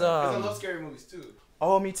guys. 'Cause I love scary movies too.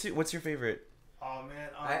 Oh, me too. What's your favorite? Oh man.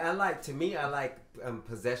 I like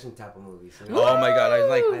possession type of movies. You know? Oh my god, I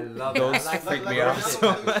like. I love Those it. I like freak like me out possession so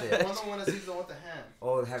type of much. shit. One on one that sees the one with the hand.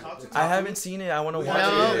 Oh, I haven't seen it. I want to We watch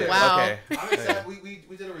have to. it. Wow. Okay. I'm excited.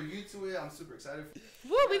 We did a review to it. I'm super excited.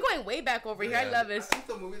 Woo, we going way back over here. I love I it. think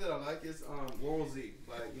the movie that I like is World War Z.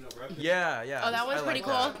 Like Brad Pitt. Yeah, yeah. Oh, that one's I pretty like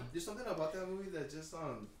cool. that. There's something about that movie that just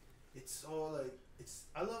it's so like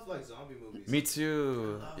I love like zombie movies. Me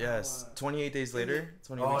too. I love Yes. that one. 28 Days Later.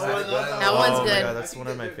 28 Oh, weeks that's later. good. That one's Oh good. my god, I that's think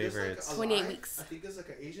one of my that there's, like, favorites. a 28 line- weeks. I think there's like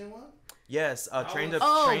an Asian one. Yes. Train to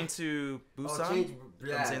Oh. Train to Busan. Change,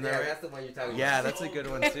 I'm saying that right? that's the one you're talking Yeah, about. that's a good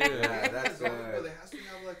one too. Yeah, that's Zombie, good. But it has to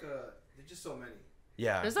have like there's just so many.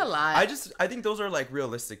 Yeah. There's a lot. I think those are like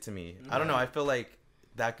realistic to me. I don't know. I feel like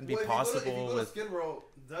that can be Well, possible if you go to with. Skid Row,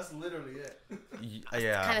 that's literally it.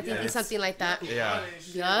 Yeah. Kind of thinking it's- something like that. Yeah.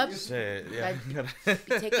 Yup. Shit, yeah.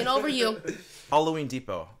 Taking over you. Halloween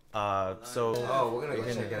Depot. So. Oh, we're gonna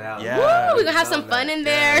go check it out. Yeah. Woo, we're gonna have Love some fun that. in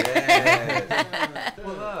there. Yeah.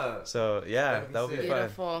 Pull up. So yeah, That'd be that would be sick. fun.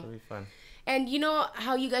 Beautiful. That'd be fun. And you know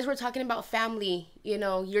how you guys were talking about family, you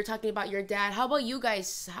know, you're talking about your dad. How about you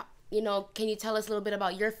guys? You know, can you tell us a little bit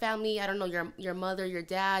about your family? I don't know, your mother, your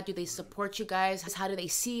dad. Do they support you guys? How do they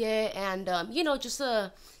see it? And you know, just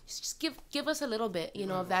give us a little bit, you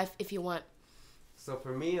know, of that if you want. So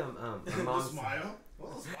for me, my The mom's. smile.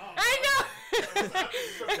 Oh, smile. I know.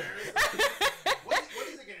 What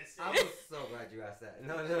is it gonna say? I was so glad you asked that.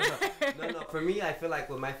 No. For me, I feel like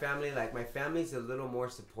with my family, like my family's a little more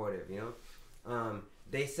supportive. You know,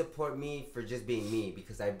 they support me for just being me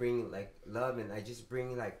because I bring like love and I just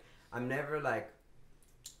bring like I'm never like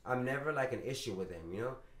an issue with them. You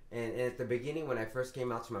know, and at the beginning when I first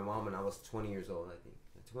came out to my mom when I was 20 years old, I think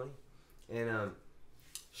 20, and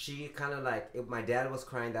she kind of like my dad was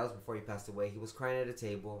crying. That was before he passed away. He was crying at a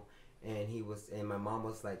table. And my mom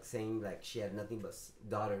was like saying like she had nothing but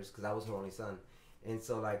daughters because I was her only son, and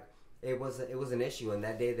so like it was an issue. And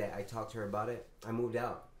that day that I talked to her about it, I moved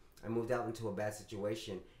out into a bad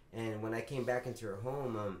situation. And when I came back into her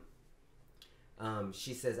home,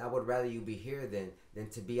 she says, I would rather you be here than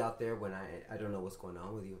to be out there when I don't know what's going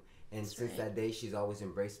on with you. And That's since right. that day, she's always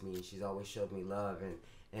embraced me and she's always showed me love.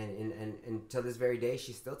 And till this very day,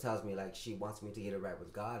 she still tells me like she wants me to get it right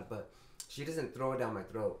with God, but she doesn't throw it down my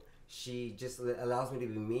throat. She just allows me to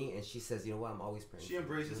be me, and she says, you know what, I'm always praying. She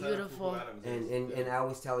embraces Beautiful. Adam. And I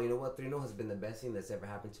always tell her, you know what, Trino has been the best thing that's ever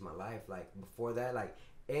happened to my life. Like before that, like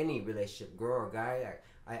any relationship, girl or guy,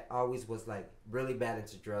 I always was like really bad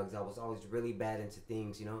into drugs. I was always really bad into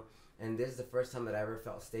things, you know. And this is the first time that I ever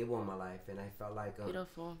felt stable in my life, and I felt like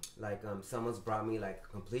Beautiful. like someone's brought me like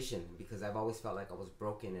completion, because I've always felt like I was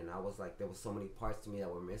broken, and I was like there was so many parts to me that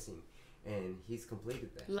were missing, and he's completed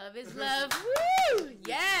that. Love is love. Woo!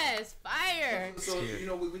 Yes, fire. So you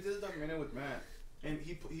know, we did a documentary with Matt, and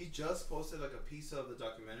he just posted like a piece of the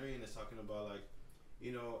documentary, and it's talking about like,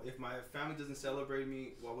 you know, if my family doesn't celebrate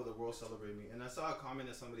me, why would the world celebrate me? And I saw a comment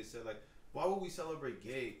that somebody said like, why would we celebrate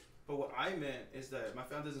gay? But what I meant is that my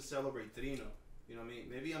family doesn't celebrate Trino. You know what I mean?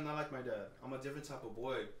 Maybe I'm not like my dad. I'm a different type of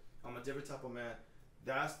boy. I'm a different type of man.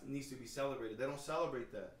 That needs to be celebrated. They don't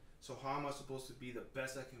celebrate that. So how am I supposed to be the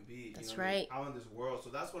best I can be? That's you know right. I mean, out in this world.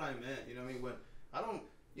 So that's what I meant. You know what I mean? When I don't,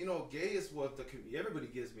 you know, gay is what everybody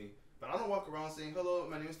gives me. But I don't walk around saying, hello,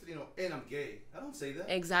 my name is Trino, and I'm gay. I don't say that.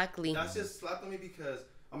 Exactly. That's just slapped on me because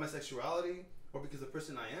of my sexuality or because of the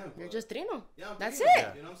person I am. You're just Trino. Yeah, I'm That's Trino,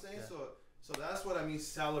 it. You know what I'm saying? Yeah. So that's what I mean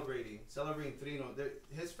celebrating Trino.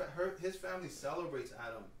 His family celebrates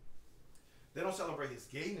Adam. They don't celebrate his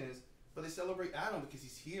gayness, but they celebrate Adam because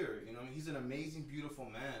he's here. You know, he's an amazing, beautiful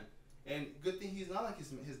man. And good thing he's not like his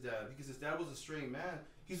dad, because his dad was a straight man.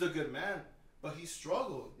 He's a good man, but he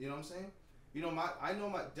struggled. You know what I'm saying? You know,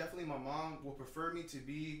 definitely my mom will prefer me to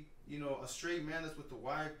be, you know, a straight man that's with the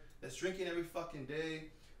wife, that's drinking every fucking day,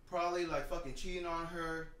 probably like fucking cheating on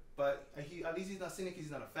her. But at least he's not sinning because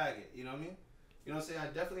he's not a faggot. You know what I mean? You know what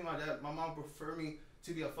I'm saying? My mom prefer me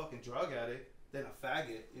to be a fucking drug addict than a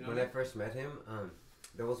faggot. You know. When I first met him,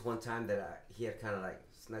 there was one time that he had kind of like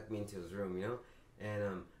snuck me into his room, you know,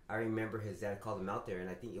 and I remember his dad called him out there, and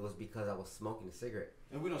I think it was because I was smoking a cigarette.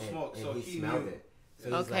 And we don't smoke, and so he knew. smelled it. So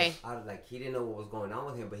he's Okay. like he didn't know what was going on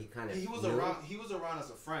with him, but he kind of He was around as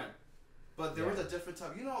a friend, but there was a different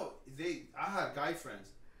type. You know, I had guy friends.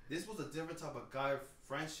 This was a different type of guy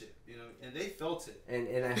friendship, you know, and they felt it.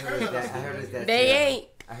 And I heard his dad. They ain't.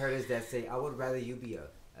 I heard his dad say, "I would rather you be a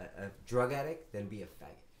drug addict than be a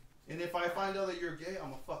faggot." And if I find out that you're gay, I'm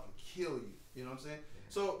gonna fucking kill you. You know what I'm saying?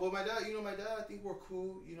 So, well, my dad, I think we're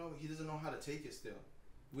cool. You know, he doesn't know how to take it still.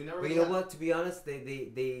 We never. But you know what? To be honest,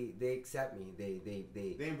 they accept me.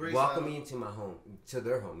 They embrace welcome me into my home, to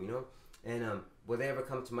their home. You know, and will they ever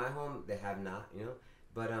come to my home? They have not. You know,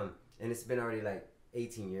 but and it's been already like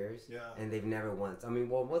 18 years. Yeah. And they've never once. I mean,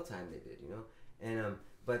 well, one time they did. You know, and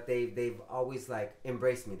but they've always like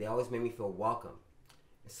embraced me. They always made me feel welcome.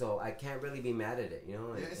 So I can't really be mad at it, you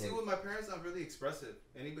know. And see, with my parents, I'm really expressive.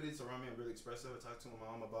 Anybody that's around me, I'm really expressive. I talk to my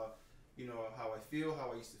mom about, you know, how I feel,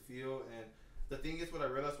 how I used to feel. And the thing is, what I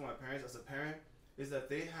realized with my parents, as a parent, is that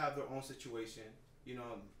they have their own situation. You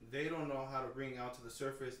know, they don't know how to bring out to the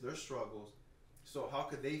surface their struggles. So how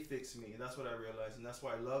could they fix me? And that's what I realized. And that's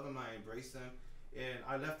why I love them. I embrace them. And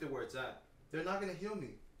I left it where it's at. They're not going to heal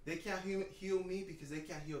me. They can't heal me because they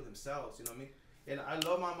can't heal themselves. You know what I mean? And I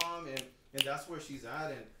love my mom, and that's where she's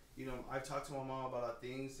at. And, you know, I've talked to my mom about a lot of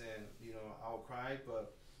things, and, you know, I'll cry,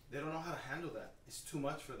 but they don't know how to handle that. It's too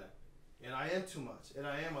much for them. And I am too much, and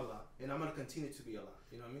I am a lot, and I'm going to continue to be a lot.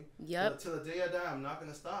 You know what I mean? Yep. Till the day I die, I'm not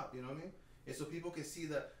going to stop. You know what I mean? And so people can see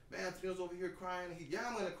that, man, Trino's over here crying. Yeah,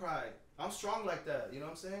 I'm going to cry. I'm strong like that. You know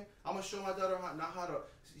what I'm saying? I'm going to show my daughter how to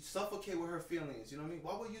suffocate with her feelings. You know what I mean?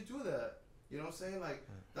 Why would you do that? You know what I'm saying? Like,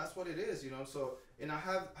 that's what it is, you know? So, and I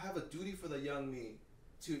have a duty for the young me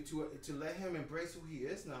to let him embrace who he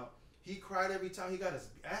is now. He cried every time he got his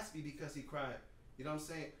ass beat because he cried. You know what I'm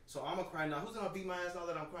saying? So I'm going to cry now. Who's going to beat my ass now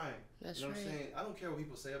that I'm crying? That's you know right. what I'm saying? I don't care what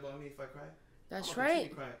people say about me if I cry. That's I'm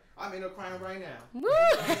right. crying. I'm in there crying right now. Woo!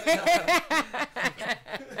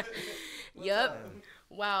 Yep.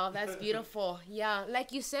 Wow, that's beautiful. Yeah,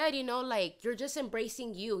 like you said, you know, like you're just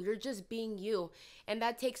embracing you. You're just being you. And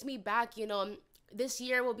that takes me back, you know, this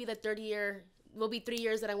year will be the 30-year, will be 3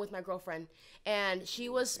 years that I'm with my girlfriend. And she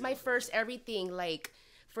was my first everything, like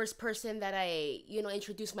first person that I, you know,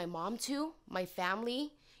 introduced my mom to, my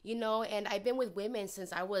family, you know, and I've been with women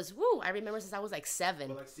since I was, I remember since I was like 7.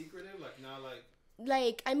 But like secretive, like not like.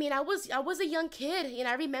 Like, I mean, I was a young kid, and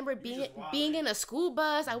I remember being in a school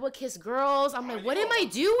bus. I would kiss girls. I'm like, what am I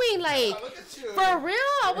doing? Like, look at you. For real?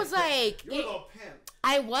 I was like, You're a little pimp.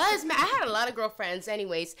 I was, man. I had a lot of girlfriends,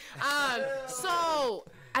 anyways. So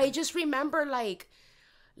I just remember like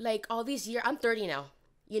all these years. I'm 30 now.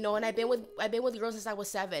 You know, and I've been with girls since I was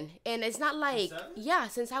 7, and it's not like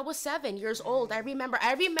since I was 7 years old. I remember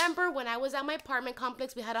when I was at my apartment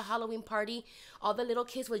complex, we had a Halloween party. All the little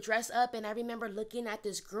kids would dress up, and I remember looking at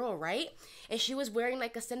this girl, right, and she was wearing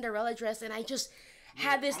like a Cinderella dress, and I just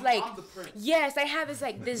had this I had this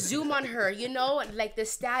like this zoom on her, you know, like the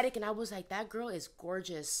static, and I was like, that girl is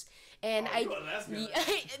gorgeous, and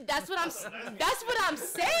that's what I'm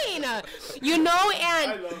saying, you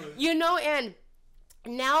know, and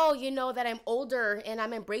now, you know, that I'm older and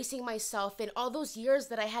I'm embracing myself, and all those years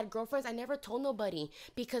that I had girlfriends, I never told nobody,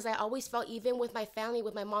 because I always felt, even with my family,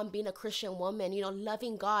 with my mom being a Christian woman, you know,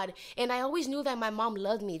 loving God, and I always knew that my mom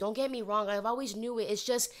loved me. Don't get me wrong, I've always knew it. It's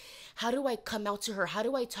just, how do I come out to her? How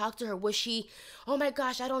do I talk to her? Was she, oh my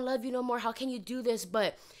gosh, I don't love you no more. How can you do this?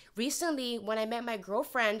 But recently, when I met my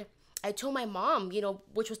girlfriend, I told my mom, you know,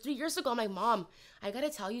 which was 3 years ago, my mom, I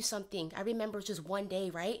gotta tell you something. I remember just one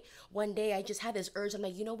day, right? One day I just had this urge. I'm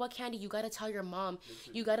like, you know what, Candy? You gotta tell your mom.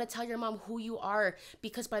 You gotta tell your mom who you are,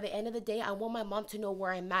 because by the end of the day, I want my mom to know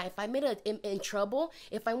where I'm at. If I'm in trouble,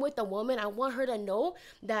 if I'm with a woman, I want her to know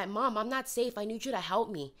that, Mom, I'm not safe. I need you to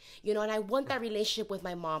help me. You know, and I want that relationship with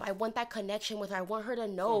my mom. I want that connection with her. I want her to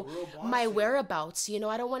know my whereabouts. You know,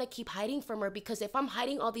 I don't want to keep hiding from her, because if I'm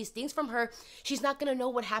hiding all these things from her, she's not gonna know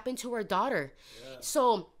what happened to her daughter.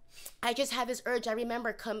 So I just had this urge. I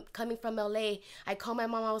remember coming from LA. I called my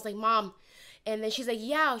mom. I was like, Mom. And then she's like,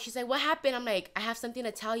 yeah. She's like, what happened? I'm like, I have something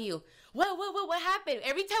to tell you. What happened?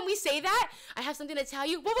 Every time we say that, I have something to tell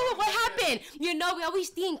you. What happened? You know, we always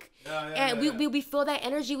think. We feel that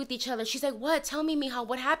energy with each other. She's like, what? Tell me, mija,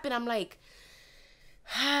 what happened? I'm like,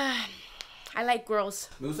 I like girls.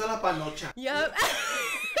 Me gusta la panocha. Yep.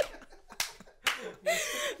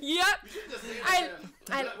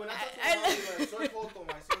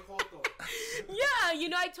 Yeah, you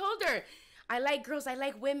know, I told her, I like girls, I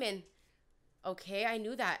like women. Okay, I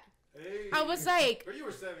knew that. Hey. I was like, but you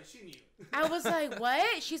were 7, she knew. I was like,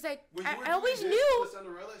 what? She's like, I always knew.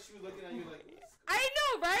 She was looking at you like, I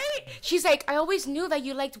know, right? She's like, I always knew that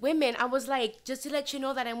you liked women. I was like, just to let you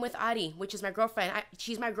know that I'm with Adi, which is my girlfriend.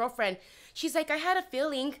 She's my girlfriend. She's like, I had a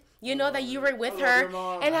feeling, you know, that you were with her.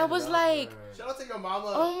 And I was like, shout out to your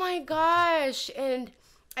mama. Oh my gosh. And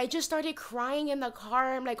I just started crying in the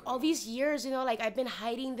car. I'm like, all these years, you know, like I've been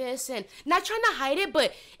hiding this, and not trying to hide it,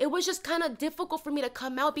 but it was just kind of difficult for me to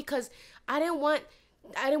come out, because I didn't want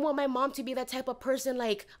my mom to be that type of person,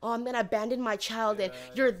 like, oh, I'm gonna abandon my child, and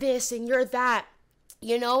you're this and you're that,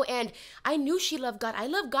 you know. And I knew she loved God. I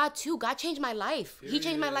love God too. God changed my life. He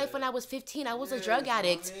changed my life when I was 15. I was a drug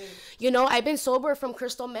addict. You know, I've been sober from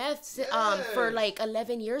crystal meth for like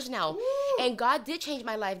 11 years now. Woo. And God did change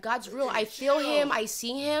my life. God's real. I feel him. I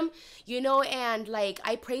see him, you know, and like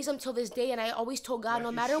I praise him till this day. And I always told God,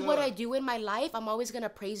 no matter what I do in my life, I'm always going to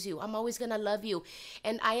praise you. I'm always going to love you.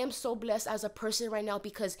 And I am so blessed as a person right now,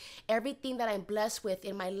 because everything that I'm blessed with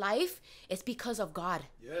in my life is because of God.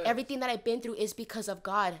 Yes. Everything that I've been through is because of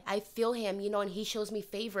God. I feel him, you know, and he shows me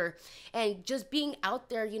favor. And just being out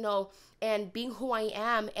there, you know, and being who I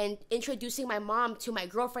am, and introducing my mom to my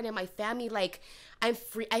girlfriend and my family, like, I'm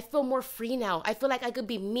free. I feel more free now. I feel like I could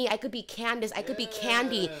be me. I could be Candace. I could be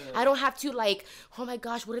Candy. I don't have to like, oh my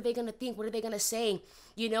gosh, what are they going to think? What are they going to say?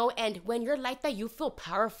 You know, and when you're like that, you feel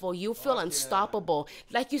powerful. You feel unstoppable.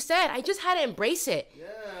 Like you said, I just had to embrace it.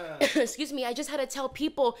 Excuse me. I just had to tell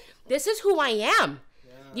people, this is who I am.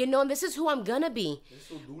 You know, this is who I'm gonna be.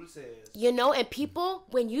 You know, and people,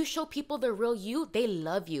 when you show people the real you, they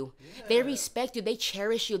love you. They respect you. They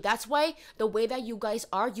cherish you. That's why the way that you guys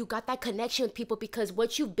are, you got that connection with people, because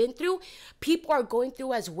what you've been through, people are going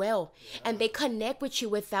through as well. And they connect with you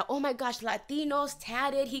with that. Oh my gosh, Latinos,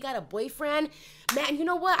 tatted, he got a boyfriend. Man, you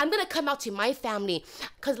know what? I'm gonna come out to my family,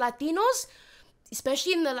 because Latinos,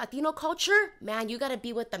 especially in the Latino culture, man, you gotta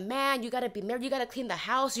be with the man, you gotta be married, you gotta clean the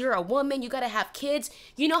house, you're a woman, you gotta have kids.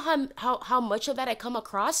 You know how much of that I come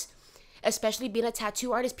across? especially being a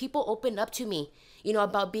tattoo artist, people opened up to me, you know,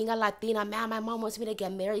 about being a Latina. Man, my mom wants me to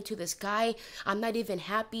get married to this guy. I'm not even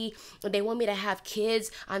happy. They want me to have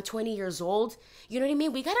kids. I'm 20 years old. You know what I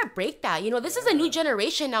mean? We got to break that. You know, this is a new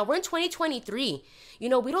generation now. We're in 2023. You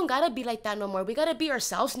know, we don't got to be like that no more. We got to be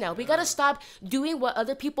ourselves now. We got to stop doing what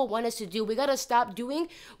other people want us to do. We got to stop doing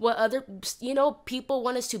what other, you know, people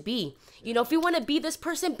want us to be. You know, if we want to be this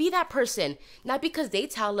person, be that person. Not because they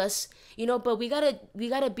tell us, you know, but we got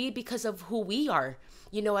to be because of who we are,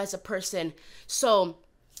 you know, as a person. So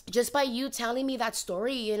just by you telling me that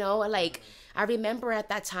story, you know, like, I remember at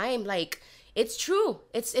that time, like, it's true.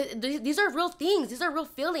 These are real things. These are real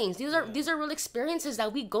feelings. These are real experiences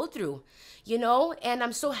that we go through, you know, and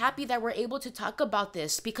I'm so happy that we're able to talk about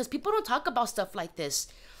this, because people don't talk about stuff like this.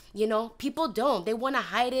 You know, people don't. They want to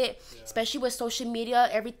hide it, especially with social media.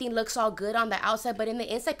 Everything looks all good on the outside, but in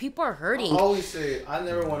the inside, people are hurting. I always say, I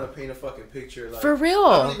never want to paint a fucking picture. Like, for real.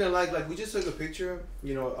 I don't even like we just took a picture,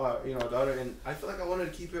 you know, our daughter, and I feel like I wanted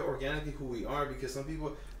to keep it organically who we are, because some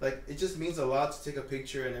people, like, it just means a lot to take a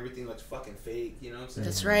picture and everything looks fucking fake, you know what I'm saying?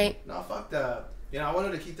 That's right. No, fuck that. You know, I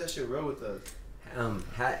wanted to keep that shit real with us.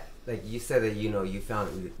 Like you said that, you know, you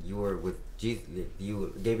found you were with Jesus,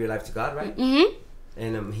 you gave your life to God, right? Mm-hmm.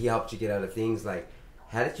 And he helped you get out of things. Like,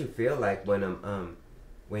 how did you feel like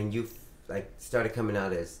when you like started coming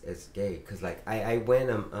out as gay? Because like I went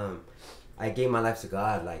I gave my life to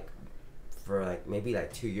God like for like maybe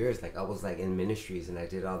like 2 years. Like I was like in ministries and I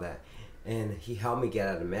did all that, and he helped me get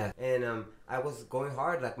out of meth. And I was going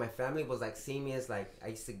hard. Like my family was like seeing me as like, I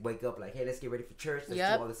used to wake up like, hey, let's get ready for church. Let's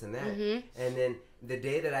do all this and that. Mm-hmm. And then the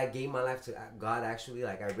day that I gave my life to God, actually,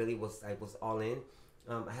 like I was all in.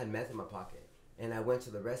 I had meth in my pocket. And I went to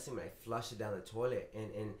the restroom and I flushed it down the toilet,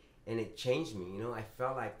 and it changed me. You know, I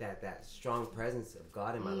felt like that strong presence of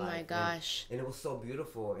God in my life. Oh my gosh! And it was so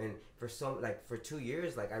beautiful. And for 2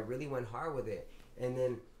 years, like I really went hard with it. And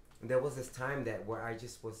then there was this time where I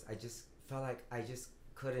just felt like I just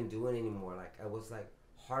couldn't do it anymore. Like I was like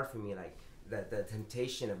hard for me, like the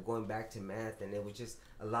temptation of going back to meth, and it was just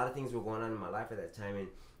a lot of things were going on in my life at that time, and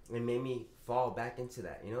it made me fall back into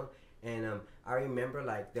that. You know. And I remember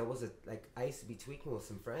like there was I used to be tweaking with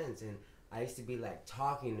some friends, and I used to be like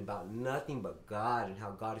talking about nothing but God and how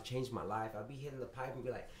God had changed my life. I'd be hitting the pipe and be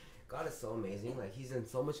like, God is so amazing. Like He's done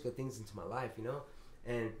so much good things into my life, you know.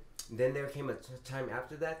 And then there came a time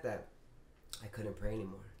after that I couldn't pray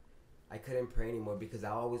anymore. I couldn't pray anymore because I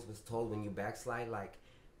always was told when you backslide, like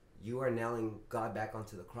you are nailing God back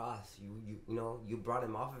onto the cross. You know, you brought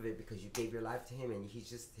Him off of it because you gave your life to Him, and He's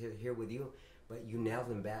just here with you. But you nailed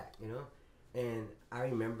Him back, you know? And I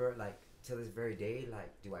remember, like, till this very day, like,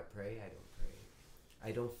 do I pray? I don't pray.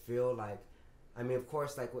 I don't feel like, I mean, of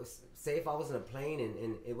course, like, say if I was in a plane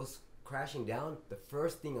and it was crashing down, the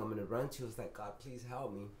first thing I'm going to run to is like, God, please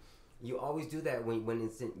help me. You always do that when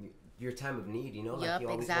it's in your time of need, you know? Like, you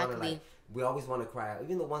always want to, like, we always want to cry out.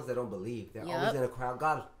 Even the ones that don't believe, they're always going to cry out,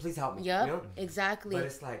 God, please help me, you know? Exactly. But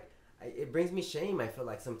it's like, it brings me shame, I feel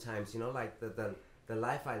like, sometimes, you know? Like, the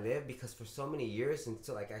life I live, because for so many years, and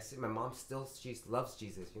so like I said, my mom she loves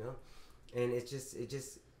Jesus, you know, and it's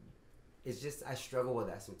just I struggle with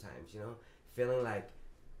that sometimes, you know, feeling like,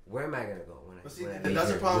 where am I gonna go when that's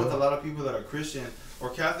the problem with a lot of people that are Christian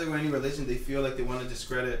or Catholic or any religion. They feel like they want to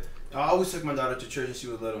discredit. I always took my daughter to church when she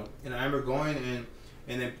was little, and I remember going and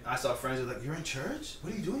then I saw friends who were like, "You're in church?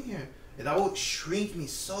 What are you doing here?" And that would shrink me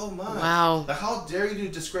so much. Wow. Like, how dare you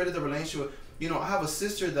discredit the relationship? You know, I have a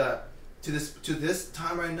sister that to this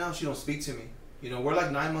time right now, she don't speak to me. You know, we're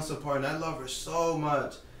like 9 months apart, and I love her so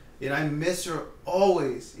much, and I miss her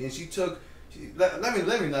always. And let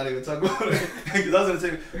me not even talk about it because I was gonna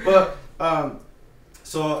take it. But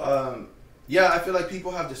yeah, I feel like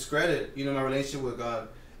people have discredited, you know, my relationship with God,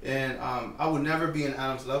 and I would never be in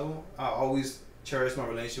Adam's level. I always cherish my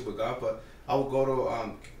relationship with God, but I would go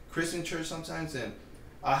to Christian church sometimes, and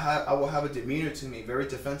I will have a demeanor to me, very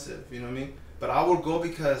defensive. You know what I mean? But I would go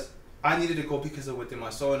because I needed to go because of within my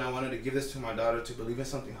soul, and I wanted to give this to my daughter to believe in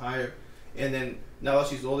something higher. And then now that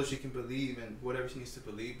she's older, she can believe in whatever she needs to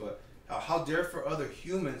believe. But how dare for other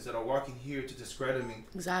humans that are walking here to discredit me?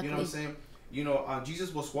 Exactly. You know what I'm saying? You know,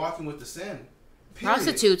 Jesus was walking with the sin. Period.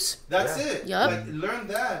 Prostitutes. That's it. Yep. Like, learn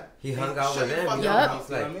that. He hung out with them. Yep.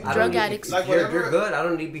 Like, drug addicts. Like, you're good. I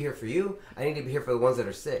don't need to be here for you. I need to be here for the ones that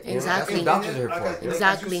are sick. Exactly. You know? That's what doctors are for.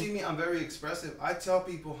 Exactly. As you see me, I'm very expressive. I tell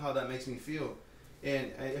people how that makes me feel.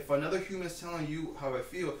 And if another human is telling you how I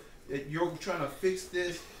feel, you're trying to fix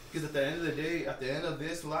this, because at the end of the day, at the end of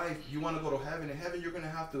this life, you want to go to heaven. In heaven, you're going to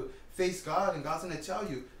have to face God, and God's going to tell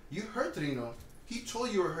you, you hurt Trino. He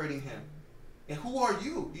told you were hurting him. And who are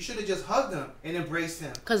you? You should have just hugged him and embraced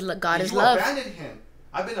him. Because God is love. You abandoned him.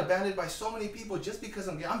 I've been abandoned by so many people just because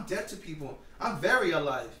I'm gay. I'm dead to people. I'm very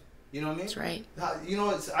alive. You know what I mean? That's right. You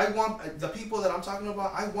know, I want the people that I'm talking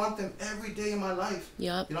about. I want them every day in my life.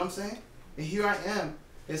 Yep. You know what I'm saying? And here I am.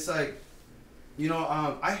 It's like, you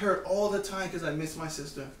know, I hurt all the time because I miss my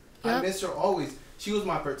sister. Yep. I miss her always. She was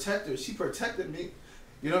my protector. She protected me.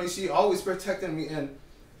 You know, she always protected me. And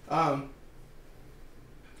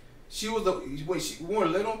she was when we were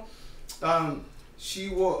little. She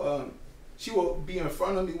will be in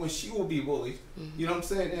front of me when she will be bullied. Mm-hmm. You know what I'm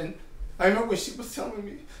saying? And I remember when she was telling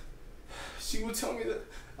me, she would tell me that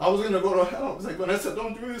I was gonna go to hell. I was like, Vanessa,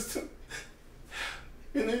 don't do this to me.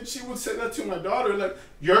 And then she would say that to my daughter, like,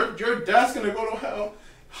 your dad's gonna go to hell.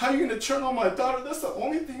 How are you gonna turn on my daughter? That's the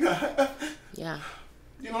only thing I have. Yeah.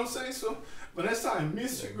 You know what I'm saying? So, Vanessa, I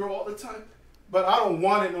miss you, girl, all the time. But I don't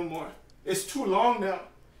want it no more. It's too long now.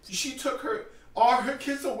 She took all her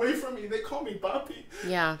kids away from me. They call me Papi.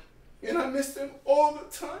 Yeah. And I miss them all the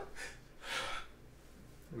time.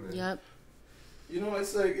 Yep. You know,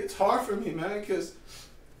 it's like, it's hard for me, man, because,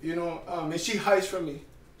 you know, and she hides from me.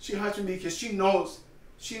 She hides from me because she knows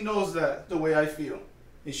that the way I feel.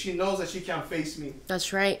 And she knows that she can't face me.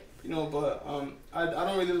 That's right. You know, but I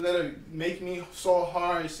don't really let her make me so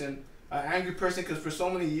harsh and an angry person, because for so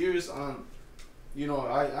many years, you know,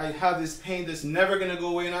 I have this pain that's never going to go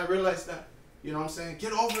away, and I realized that. You know what I'm saying?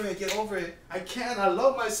 Get over it, get over it. I can't. I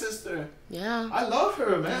love my sister. Yeah. I love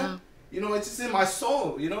her, man. Yeah. You know, it's just in my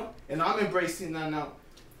soul, you know? And I'm embracing that now.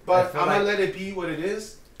 But I'm going to let it be what it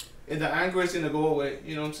is. And the anger is going to go away.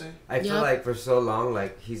 You know what I'm saying? I feel like for so long,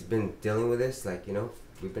 like, he's been dealing with this. Like, you know,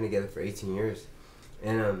 we've been together for 18 years.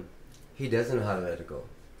 And he doesn't know how to let it go.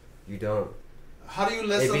 You don't. How do you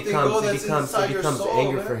let something go that's inside your soul, It becomes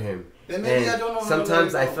anger man? For him. Then maybe I don't know how to let it go.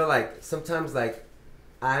 Sometimes I feel like,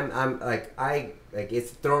 I'm like,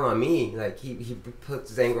 it's thrown on me. Like, he puts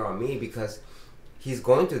his anger on me because he's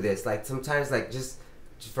going through this. Like, sometimes, like, just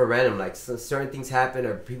for random, like, certain things happen,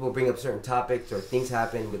 or people bring up certain topics, or things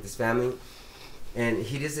happen with his family, and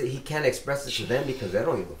he can't express it to them because they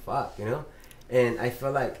don't give a fuck, you know. And I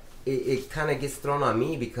feel like it kind of gets thrown on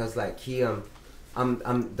me because, like,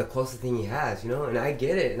 I'm the closest thing he has, you know, and I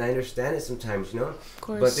get it and I understand it sometimes, you know. Of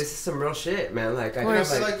course. But this is some real shit, man. Like, I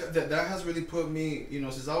feel like that has really put me, you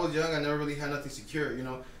know, since I was young, I never really had nothing secure, you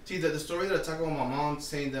know. See, the story that I talk about my mom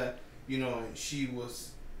saying that, you know, she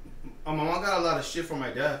was, my mom got a lot of shit from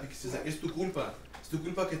my dad because she's like, es tu culpa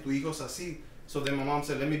que tu hijo's así. So then my mom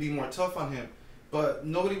said, let me be more tough on him. But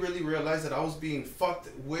nobody really realized that I was being fucked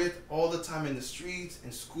with all the time in the streets,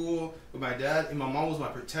 in school, with my dad, and my mom was my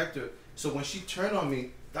protector. So when she turned on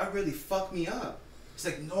me, that really fucked me up. It's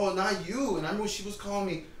like, no, not you. And I remember she was calling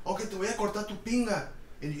me, okay, te voy a cortar tu pinga.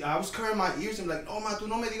 And I was covering my ears and like, no, ma, tú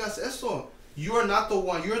no me digas eso. You're not the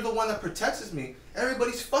one. You're the one that protects me.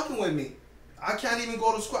 Everybody's fucking with me. I can't even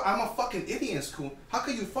go to school. I'm a fucking idiot in school. How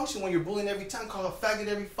can you function when you're bullying every time, call a faggot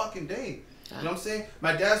every fucking day? You know what I'm saying?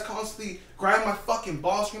 My dad's constantly grabbing my fucking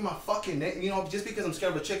balls, screaming my fucking name, you know, just because I'm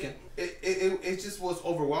scared of a chicken. It just was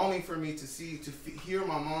overwhelming for me to hear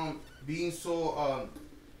my mom being so,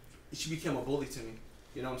 she became a bully to me.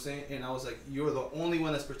 You know what I'm saying? And I was like, you're the only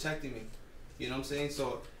one that's protecting me. You know what I'm saying?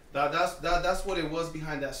 So that's what it was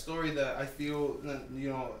behind that story that I feel, you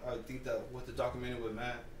know, I think that with the documentary with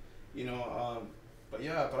Matt, you know, but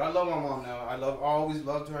yeah, but I love my mom now. I always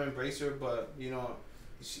loved her, embrace her, but, you know,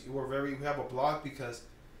 we have a block because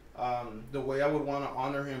the way I would want to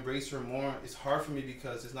honor her, embrace her more, it's hard for me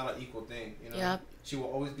because it's not an equal thing, you know. Yep. She will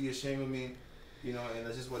always be ashamed of me, you know, and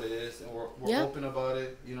that's just what it is, and we're open about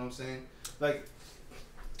it, you know what I'm saying? Like,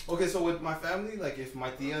 okay, so with my family, like, if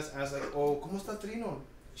my tias ask, like, oh, ¿cómo está Trino?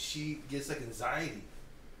 She gets, like, anxiety.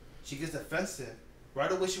 She gets defensive.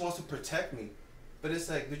 Right away, she wants to protect me. But it's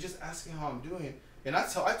like, they're just asking how I'm doing. And I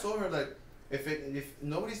told her, like, if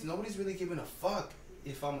nobody's really giving a fuck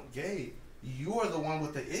if I'm gay, you are the one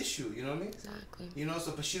with the issue, you know what I mean? Exactly. You know,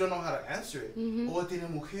 so, but she don't know how to answer it. Oh, tiene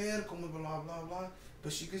mujer, como blah, blah, blah.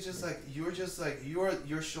 But she could just, like,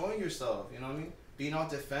 you're showing yourself, you know what I mean? Being all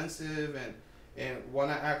defensive and want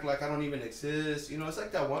to act like I don't even exist. You know, it's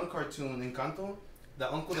like that one cartoon, Encanto,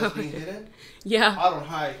 the uncle that's being hidden. Yeah. I don't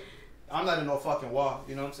hide. I'm not in no fucking wall,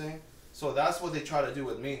 you know what I'm saying? So that's what they try to do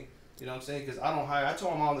with me, you know what I'm saying? Because I don't hide. I tell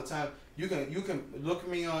my mom all the time, you can look at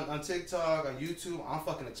me on TikTok, on YouTube, I'm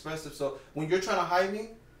fucking expressive. So when you're trying to hide me,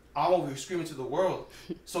 I'm over here screaming to the world.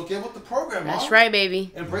 So get with the program, Mom. That's right,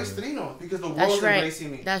 baby. Embrace Trino because the world's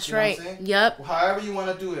embracing me. That's right. Yep. However you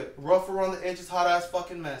want to do it. Rough around the edges, hot ass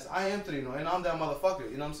fucking mess. I am Trino and I'm that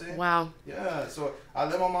motherfucker. You know what I'm saying? Wow. Yeah. So I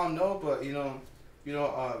let my mom know, but you know,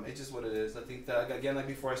 it's just what it is. I think that again, like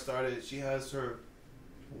before I started, she has her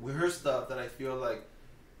stuff that I feel like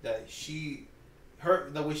that she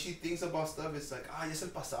the way she thinks about stuff, it's like, es el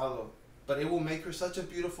pasado. But it will make her such a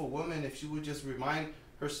beautiful woman if she would just remind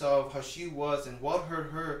herself how she was and what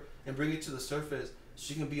hurt her and bring it to the surface.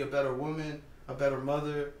 She can be a better woman, a better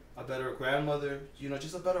mother, a better grandmother,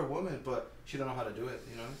 just a better woman, but she don't know how to do it,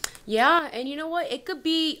 Yeah, and you know what? It could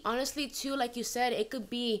be, honestly, too, like you said, it could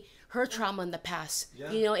be her trauma in the past.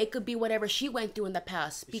 Yeah. It could be whatever she went through in the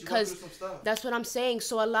past, because that's what I'm saying.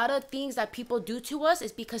 So a lot of things that people do to us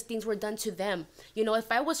is because things were done to them.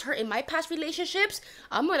 If I was hurt in my past relationships,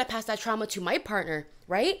 I'm going to pass that trauma to my partner,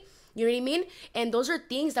 right? You know what I mean? And those are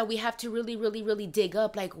things that we have to really, really, really dig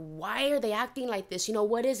up. Like, why are they acting like this?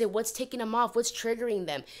 What is it? What's taking them off? What's triggering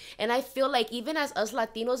them? And I feel like even as us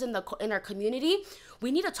Latinos in our community, we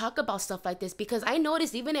need to talk about stuff like this, because I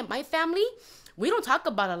noticed even in my family, we don't talk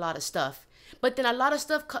about a lot of stuff. But then a lot of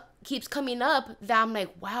stuff keeps coming up that I'm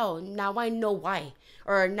like, wow, now I know why.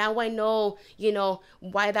 Or now I know,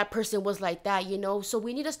 why that person was like that, So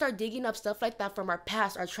we need to start digging up stuff like that from our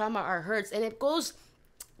past, our trauma, our hurts. And it goes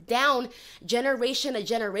down generation to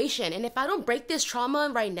generation. And if I don't break this trauma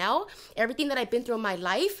right now, everything that I've been through in my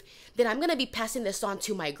life, then I'm going to be passing this on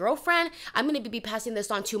to my girlfriend. I'm going to be passing this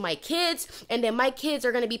on to my kids. And then my kids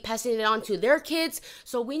are going to be passing it on to their kids.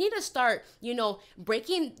 So we need to start,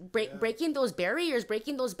 breaking those barriers,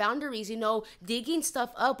 breaking those boundaries, digging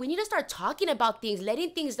stuff up. We need to start talking about things,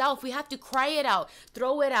 letting things out. If we have to cry it out,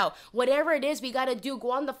 throw it out, whatever it is we got to do, go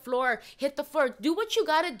on the floor, hit the floor, do what you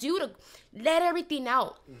got to do to let everything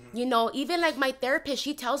out. Even like my therapist,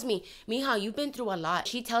 she tells me, Mija, you've been through a lot.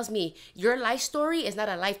 She tells me your life story is not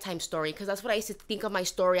a lifetime story, because that's what I used to think of my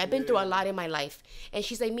story. I've been through a lot in my life. And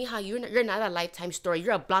she's like, Mija, you're not a lifetime story.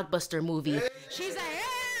 You're a blockbuster movie. She's like, hey,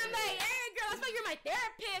 I'm like, hey, girl, that's why you're my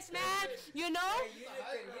therapist, man.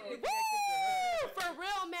 Woo! For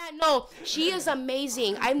real, man. No, she is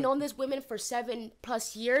amazing. I've known this woman for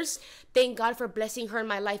 7+ years. Thank God for blessing her in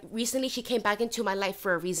my life. Recently, she came back into my life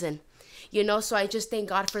for a reason. So I just thank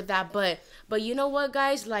God for that. But you know what,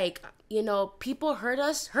 guys? Like, people hurt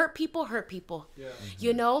us. Hurt people.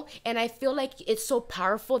 Yeah. And I feel like it's so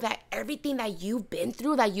powerful that everything that you've been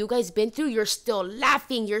through, that you guys been through, you're still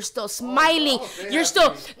laughing, you're still smiling, you're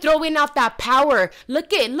still throwing out that power.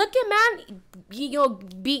 Look at man,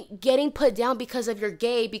 getting put down because of you're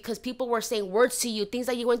gay, because people were saying words to you, things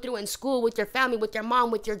that you went through in school with your family, with your mom,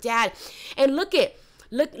 with your dad. And look at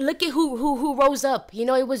who rose up.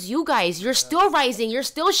 It was you guys. You're still rising. You're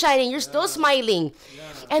still shining. You're still smiling.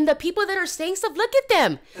 And the people that are saying stuff, look at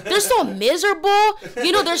them. They're so miserable.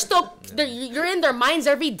 You're in their minds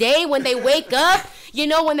every day when they wake up,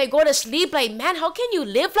 when they go to sleep. Like, man, how can you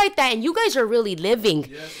live like that? And you guys are really living.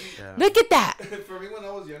 Yes. Yeah. Look at that. For me, when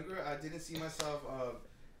I was younger, I didn't see myself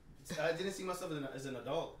as an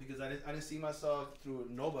adult, because I didn't see myself through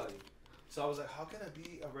nobody. So I was like, how can I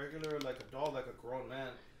be a regular, adult, like a grown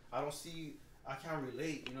man? I can't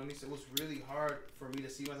relate, you know what I mean? So it was really hard for me to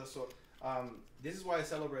see myself. So this is why I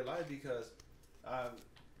celebrate life, because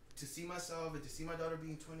to see myself and to see my daughter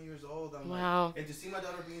being 20 years old, and to see my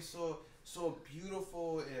daughter being so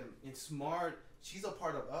beautiful and smart, she's a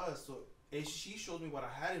part of us. So she showed me what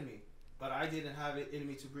I had in me, but I didn't have it in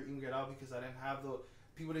me to bring it out, because I didn't have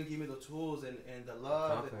people didn't give me the tools and the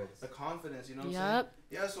love, the confidence, you know what I'm saying?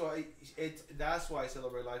 Yeah, so that's why I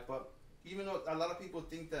celebrate life. But even though a lot of people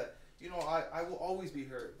think that, I will always be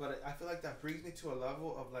hurt, but I feel like that brings me to a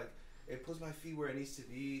level of it puts my feet where it needs to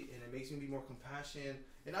be, and it makes me be more compassionate,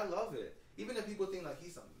 and I love it. Even if people think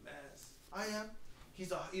he's a mess, I am.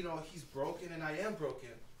 He's broken, and I am broken,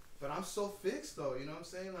 but I'm so fixed though, you know what I'm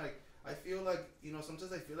saying? I feel like,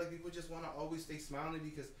 sometimes I feel like people just want to always stay smiling,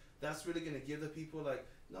 because that's really going to give the people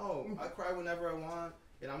no, I cry whenever I want,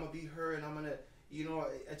 and I'm going to be her, and I'm going to,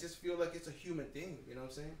 I just feel like it's a human thing, you know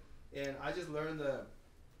what I'm saying? And I just learned that,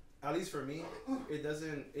 at least for me, it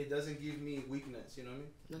doesn't give me weakness, you know what I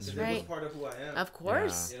mean? That's right. It was part of who I am. Of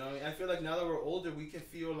course. Yeah. You know what I mean? I feel like now that we're older, we can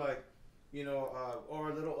feel like,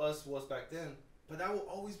 or little us was back then, but that will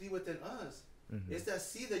always be within us. Mm-hmm. It's that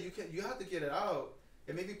seed that you have to get it out.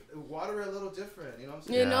 And maybe water it a little different, you know what I'm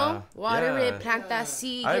saying? Water it, plant that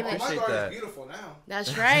seed. I appreciate my garden's that. beautiful now.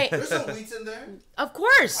 That's right. There's some weeds in there. Of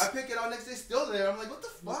course. I pick it out next day, still there. I'm like, what the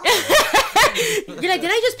fuck? You're like, did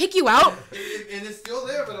I just pick you out? And it's still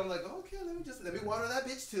there, but I'm like, okay. okay, let me water that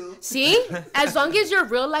bitch too. See, as long as you're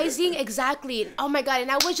realizing exactly. Oh my God!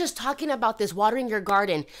 And I was just talking about this watering your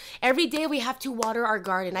garden. Every day we have to water our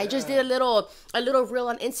garden. I just did a little reel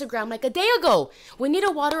on Instagram like a day ago. We need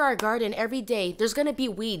to water our garden every day. There's gonna be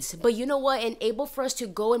weeds, but you know what? And able for us to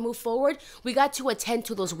go and move forward, we got to attend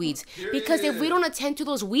to those weeds. Because if we don't attend to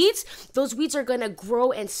those weeds are gonna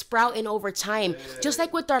grow and sprout in over time. Just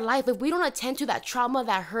like with our life, if we don't attend to that trauma,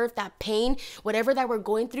 that hurt, that pain, whatever that we're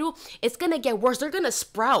going through, it's gonna get worse. They're gonna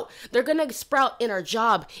sprout. They're gonna sprout in our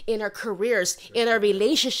job, in our careers, in our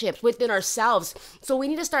relationships, within ourselves. So we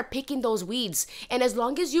need to start picking those weeds. And as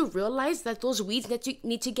long as you realize that those weeds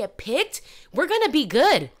need to get picked, we're gonna be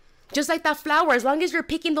good. Just like that flower, as long as you're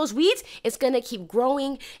picking those weeds, it's gonna keep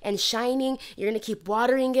growing and shining. You're gonna keep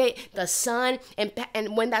watering it, the sun,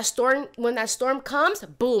 and when that storm comes,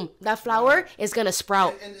 boom, that flower is gonna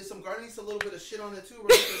sprout. And some gardening needs a little bit of shit on it too,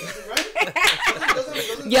 right?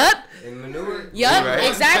 Doesn't Yep. And manure. Yep. Right.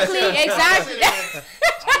 Exactly. a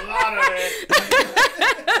lot of it.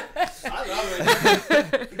 I love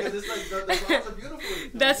it because it's like the flowers are beautiful.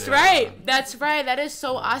 That's right. That's right. That is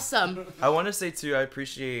so awesome. I want to say too, I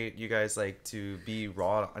appreciate you guys like to be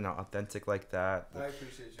raw and authentic like that. I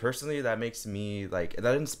appreciate you. Personally, that makes me like,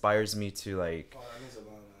 that inspires me to like, That means a lot,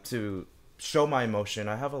 man. to show my emotion.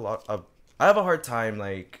 I have a hard time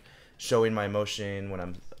like showing my emotion when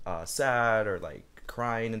I'm sad or like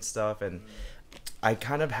crying and stuff, and I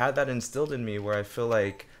kind of had that instilled in me where I feel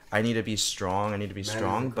like I need to be strong.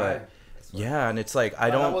 But yeah, and it's like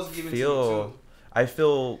I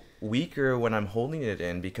feel weaker when I'm holding it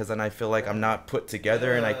in, because then I feel like I'm not put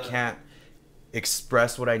together and I can't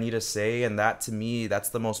express what I need to say. And that, to me, that's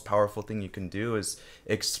the most powerful thing you can do, is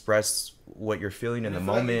express what you're feeling in the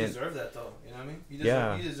moment. Like you deserve that though, you know what I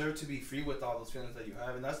mean? You deserve to be free with all those feelings that you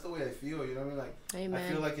have, and that's the way I feel, you know what I mean? Like, Amen. I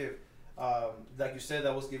feel like if like you said,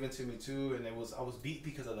 that was given to me too, and I was beat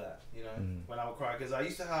because of that, you know, when I would cry, because I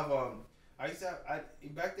used to have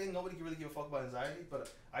back then nobody could really give a fuck about anxiety, but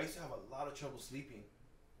I used to have a lot of trouble sleeping.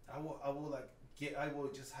 I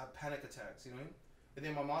would just have panic attacks, you know what I mean? And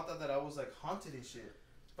then my mom thought that I was like haunted and shit,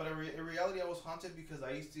 but in reality I was haunted because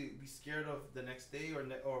I used to be scared of the next day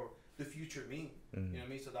or the future me, you know what I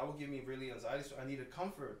mean? So that would give me really anxiety, so I needed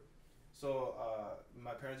comfort. So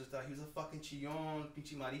my parents just thought he was a fucking chillon,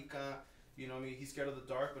 pinche marica, you know what I mean? He's scared of the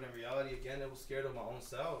dark, but in reality, again, I was scared of my own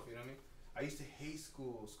self, you know what I mean? I used to hate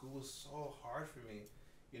school. School was so hard for me.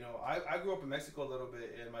 You know, I grew up in Mexico a little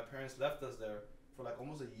bit, and my parents left us there for like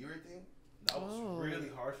almost a year, I think. That was really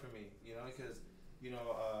hard for me, you know, because, you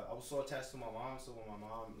know, I was so attached to my mom, so when my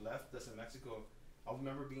mom left us in Mexico, I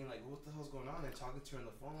remember being like, what the hell's going on? And talking to her on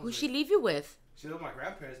the phone. Who'd she leave you with? She lived with my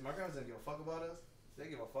grandparents. My grandparents didn't give a fuck about us. They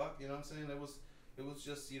didn't give a fuck, you know what I'm saying? It was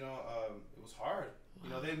just, you know, it was hard. You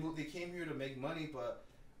know, they came here to make money, but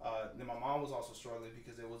then my mom was also struggling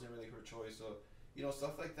because it wasn't really her choice. So, you know,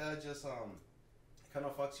 stuff like that just kind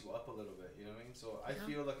of fucks you up a little bit, you know what I mean? So I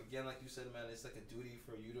feel like, again, like you said, man, it's like a duty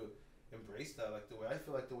for you to embrace that. Like the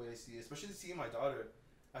way I see it, especially seeing my daughter,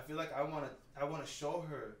 I feel like I want to show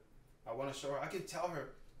her. I can tell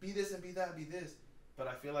her, be this and be that, be this. But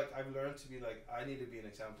I feel like I've learned to be like, I need to be an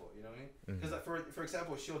example, you know what I mean? Because like for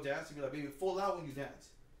example, she'll dance and be like, baby, full out when you dance.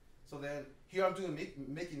 So then here I'm doing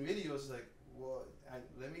making videos like, well,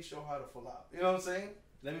 let me show how to full out. You know what I'm saying?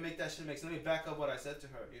 Let me make that shit make sense. Let me back up what I said to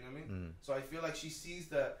her. You know what I mean? So I feel like she sees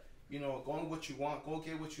that, you know, go what you want, go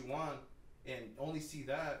get what you want, and only see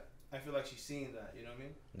that. I feel like she's seeing that. You know what I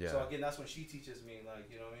mean? Yeah. So again, that's when she teaches me, like,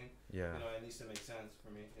 you know what I mean? Yeah. You know, it needs to make sense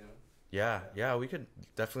for me. You know? Yeah, we could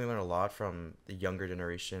definitely learn a lot from the younger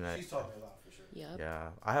generation. She's taught me a lot, for sure. Yep. Yeah.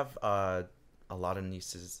 I have a lot of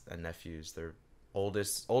nieces and nephews. Their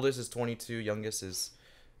oldest is 22, youngest is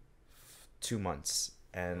 2 months.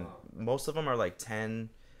 And most of them are like 10,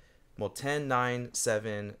 9,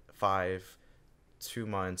 7, 5, 2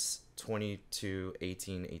 months, 22,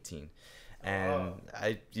 18. And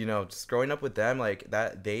I, you know, just growing up with them, like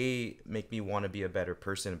that, they make me want to be a better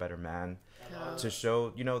person, a better man. To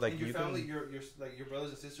show, you know, like your family, your like your brothers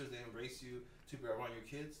and sisters, they embrace you to be around your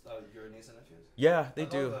kids, your nieces and nephews. Yeah, they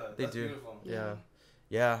do. They That's do. Beautiful.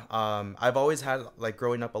 Yeah. I've always had, like,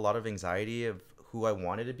 growing up, a lot of anxiety of who I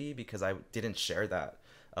wanted to be, because I didn't share that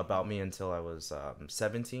about me until I was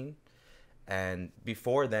 17. And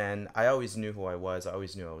before then, I always knew who I was. I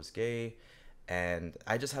always knew I was gay. And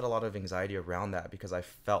I just had a lot of anxiety around that because I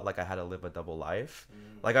felt like I had to live a double life.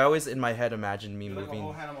 Like, I always in my head imagined me moving. Like a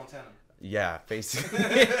whole Hannah Montana. Yeah, basically.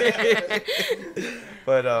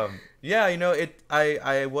 But yeah, you know,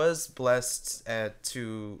 I was blessed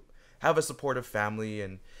to have a supportive family,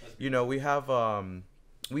 and you know, we've had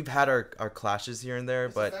our clashes here and there,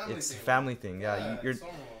 but it's a family thing. Yeah,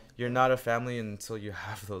 you're not a family until you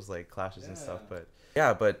have those like clashes and stuff. But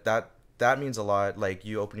yeah, but that means a lot. Like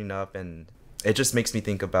you opening up, and it just makes me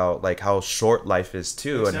think about like how short life is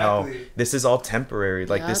too, and how this is all temporary.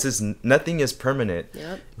 Like this is nothing is permanent.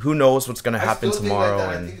 Who knows what's gonna happen tomorrow?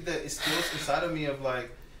 I think that it's still inside of me of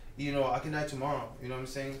like, you know, I can die tomorrow. You know what I'm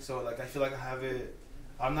saying? So like I feel like I have it.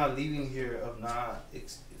 I'm not leaving here of not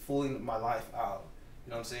fooling my life out.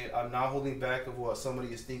 You know what I'm saying? I'm not holding back of what somebody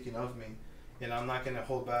is thinking of me. And I'm not going to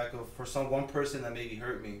hold back for one person that maybe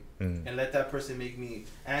hurt me and let that person make me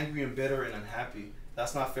angry and bitter and unhappy.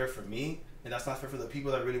 That's not fair for me, and that's not fair for the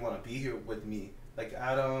people that really want to be here with me. Like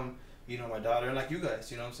Adam, you know, my daughter, and like you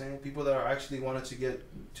guys, you know what I'm saying? People that are actually wanted to get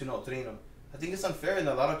to know Trino. I think it's unfair, and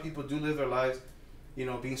a lot of people do live their lives, you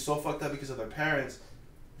know, being so fucked up because of their parents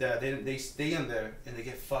that they stay in there and they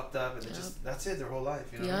get fucked up and that's it their whole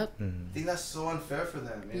life, you know. I think that's so unfair for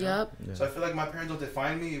them, you know? So I feel like my parents don't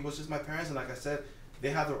define me. It was just my parents, and like I said, they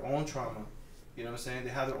have their own trauma, you know what I'm saying? They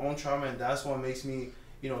have their own trauma, and that's what makes me,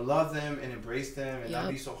 you know, love them and embrace them and not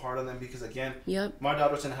be so hard on them, because again, my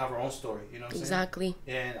daughter's gonna have her own story, you know what I'm saying?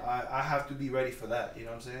 And I have to be ready for that, you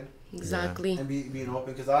know what I'm saying? And being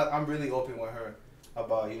open, because I'm really open with her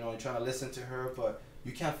about, you know, trying to listen to her, but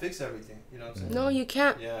you can't fix everything, you know what I'm saying? No, you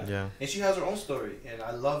can't. Yeah. And she has her own story, and I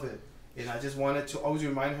love it. And I just wanted to always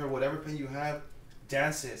remind her, whatever pain you have,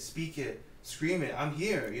 dance it, speak it, scream it. I'm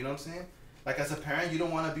here, you know what I'm saying? Like as a parent, you don't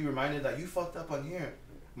want to be reminded that you fucked up on here.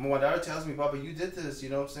 My daughter tells me, Baba, you did this, you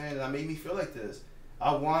know what I'm saying? And that made me feel like this.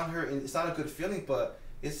 I want her, and it's not a good feeling, but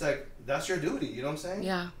it's like, that's your duty, you know what I'm saying?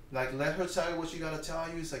 Yeah. Like, let her tell you what she got to tell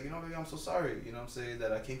you. It's like, you know, baby, I'm so sorry, you know what I'm saying,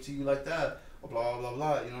 that I came to you like that, or blah, blah,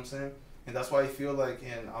 blah, you know what I'm saying? And that's why I feel like,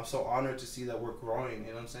 and I'm so honored to see that we're growing, you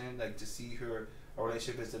know what I'm saying? Like, to see our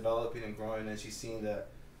relationship is developing and growing, and she's seeing that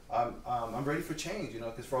I'm ready for change, you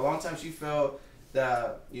know? Because for a long time, she felt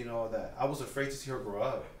that, you know, that I was afraid to see her grow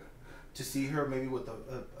up. To see her maybe with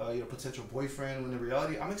a you know, potential boyfriend, when in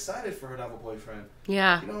reality, I'm excited for her to have a boyfriend.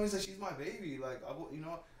 Yeah. You know, he's like, she's my baby. Like, you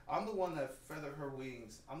know, I'm the one that feathered her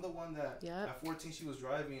wings. I'm the one that at 14 she was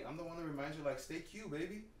driving. I'm the one that reminds her, like, stay cute,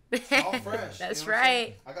 baby. All fresh. That's you know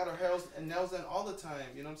right. I got her hair and nails done all the time.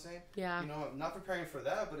 You know what I'm saying? Yeah. You know, I'm not preparing for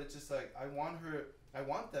that, but it's just like, I want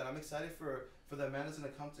that. I'm excited for that man that's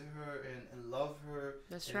gonna come to her and love her.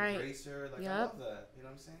 That's and right. Embrace her. Like, I love that. You know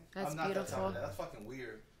what I'm saying? That's I'm not beautiful. That that's fucking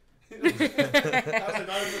weird. I'm excited.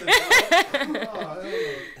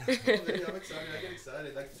 I get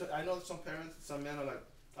excited. Like, so I know some parents, some men are like,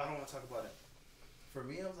 I don't want to talk about it. For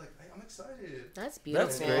me, I was like, hey, I'm excited. That's beautiful.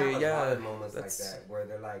 That's great. Yeah. Moments like that where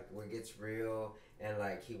they're like, where it gets real, and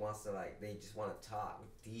like he wants to, like, they just want to talk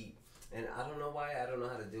deep, and I don't know why. I don't know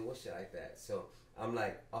how to deal with shit like that. So I'm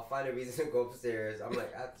like, I'll find a reason to go upstairs. I'm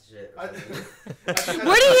like, at the shit.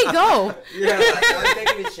 Where did he go? Yeah, like, I'm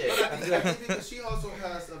taking this shit. I think because she also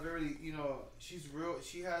has a very, you know, she's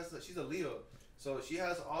a Leo, so she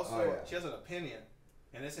has also she has an opinion,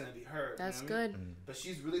 and it's gonna be her. That's you know what good. I mean? But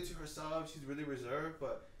she's really to herself. She's really reserved,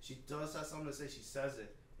 but she does have something to say. She says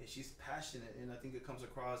it, and she's passionate, and I think it comes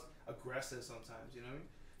across aggressive sometimes. You know what I mean?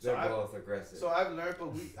 They're both aggressive. So I've learned, but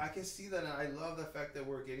I can see that, and I love the fact that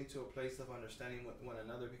we're getting to a place of understanding one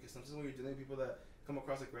another, because sometimes when you're dealing with people that come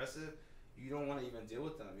across aggressive, you don't want to even deal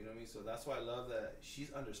with them, you know what I mean? So that's why I love that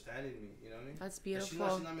she's understanding me, you know what I mean? That's beautiful.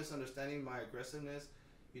 She's not misunderstanding my aggressiveness,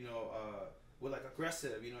 you know, with like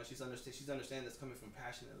aggressive, you know, she's understanding that's coming from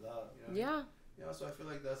passion and love, you know what I mean? You know, so I feel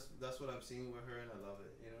like that's what I'm seeing with her, and I love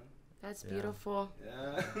it, you know? That's beautiful.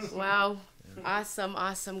 Yeah. Wow.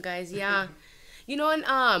 Awesome, guys. Yeah. You know,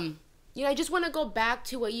 and you know, I just want to go back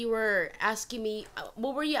to what you were asking me.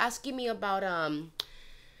 What were you asking me about?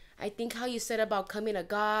 I think how you said about coming to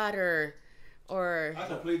God, or. I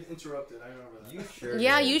completely interrupted. I remember that. You sure?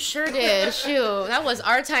 Yeah, did. you sure did. Shoot, that was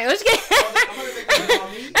our time. Let's get.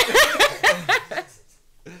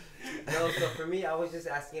 No, so for me, I was just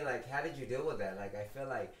asking, like, how did you deal with that? Like, I feel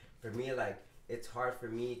like for me, like, it's hard for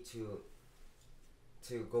me to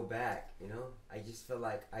go back. You know, I just feel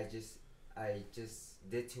like I just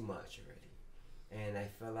did too much already, and I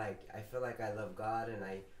feel like I love God, and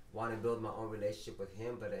I want to build my own relationship with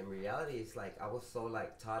Him. But in reality, it's like I was so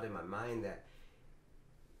like taught in my mind that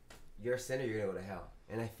you're a sinner, you're gonna go to hell,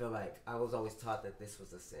 and I feel like I was always taught that this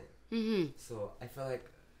was a sin. Mm-hmm. So I feel like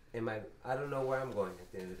I don't know where I'm going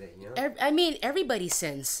at the end of the day. You know, I mean, everybody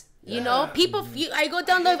sins. You know, people. I go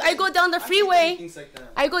down the freeway.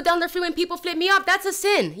 I go down the freeway and people flip me off. That's a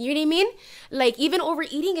sin. You know what I mean? Like, even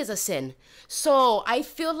overeating is a sin. So I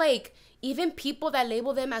feel like even people that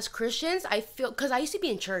label them as Christians, because I used to be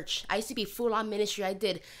in church. I used to be full on ministry. I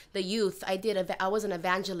did the youth. I was an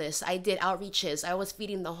evangelist. I did outreaches. I was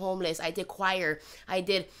feeding the homeless. I did choir. I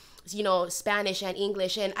did Spanish and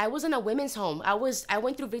English, and I was in a women's home. I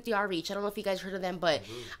went through Victory Outreach. I don't know if you guys heard of them, but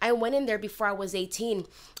I went in there before I was 18.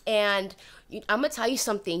 And I'm gonna tell you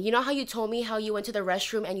something. You know how you told me how you went to the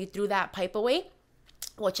restroom and you threw that pipe away?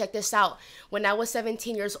 Well, check this out. When I was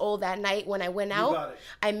 17 years old, that night when I went out,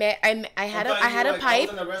 I had a pipe.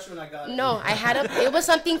 It was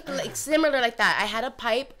something like similar like that. I had a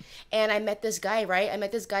pipe, and I met this guy, right? I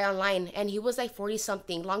met this guy online, and he was like 40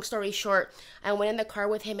 something. Long story short, I went in the car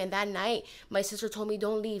with him, and that night my sister told me,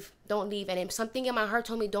 don't leave. And something in my heart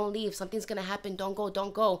told me, don't leave. Something's gonna happen. Don't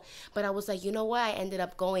go. But I was like, you know what? I ended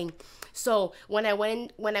up going. So when I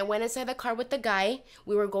went inside the car with the guy,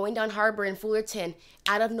 we were going down Harbor in Fullerton.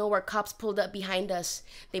 Out of nowhere, cops pulled up behind us.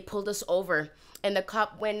 They pulled us over. And the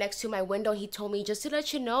cop went next to my window. He told me, just to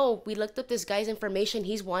let you know, we looked up this guy's information.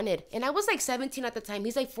 He's wanted. And I was like 17 at the time.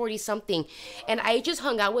 He's like 40 something. And I just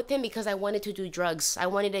hung out with him because I wanted to do drugs. I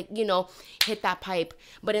wanted to, hit that pipe.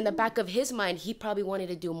 But in the back of his mind, he probably wanted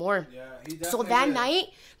to do more. Yeah, so that night,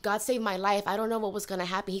 God saved my life. I don't know what was going to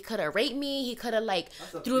happen. He could have raped me. He could have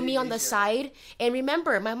threw me on the side. And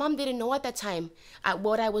remember, my mom didn't know at that time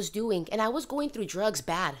what I was doing. And I was going through drugs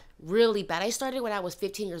bad. Really bad. I started when I was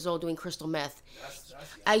 15 years old doing crystal meth.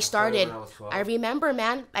 I remember,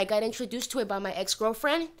 man, I got introduced to it by my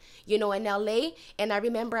ex-girlfriend, in LA. And I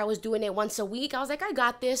remember I was doing it once a week. I was like, I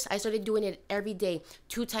got this. I started doing it every day,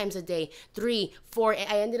 2 times a day, 3, 4.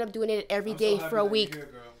 And I ended up doing it every day for a week.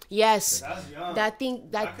 Yes, that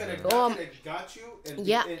could have got you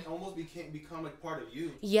and almost become like part of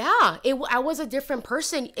you. Yeah, I was a different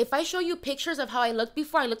person. If I show you pictures of how I looked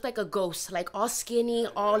before, I looked like a ghost, like all skinny,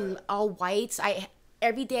 all whites.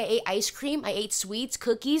 Every day I ate ice cream, I ate sweets,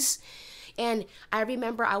 cookies. And I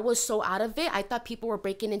remember I was so out of it. I thought people were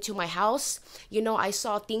breaking into my house. I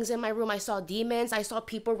saw things in my room. I saw demons. I saw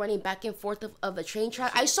people running back and forth of the train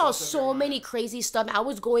track. I saw so many crazy stuff. I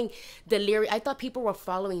was going delirious. I thought people were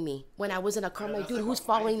following me when I was in a car. I'm like, dude, who's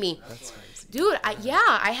following me? That's crazy. Dude,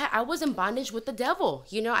 I was in bondage with the devil.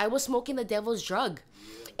 I was smoking the devil's drug.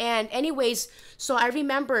 And anyways, so I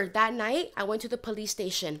remember that night I went to the police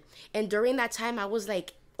station. And during that time, I was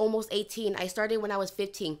like almost 18. I started when I was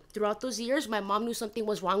 15. Throughout those years, my mom knew something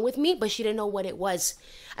was wrong with me, but she didn't know what it was.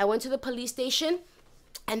 I went to the police station,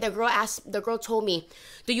 and the girl told me,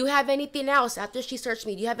 do you have anything else? After she searched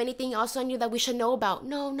me, do you have anything else on you that we should know about?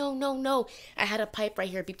 No. I had a pipe right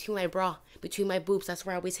here between my bra, between my boobs. That's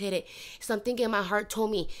where I always hid it. Something in my heart told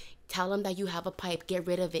me, tell them that you have a pipe. Get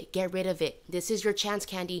rid of it. This is your chance,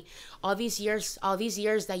 Candy. All these years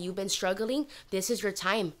that you've been struggling, this is your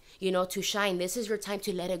time, to shine. This is your time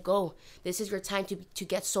to let it go. This is your time to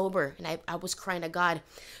get sober. And I was crying to God.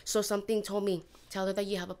 So something told me, tell her that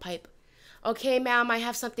you have a pipe. Okay, ma'am, I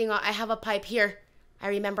have a pipe here. I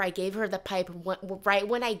remember I gave her the pipe. Right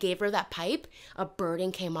when I gave her that pipe, a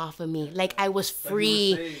burden came off of me. Like I was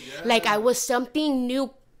free. Like I was something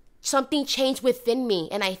new. Something changed within me,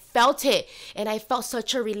 and I felt it, and I felt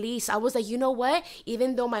such a release. I was like, you know what?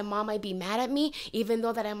 Even though my mom might be mad at me, even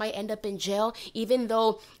though that I might end up in jail, even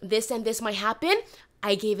though this and this might happen,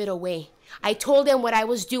 I gave it away. I told them what I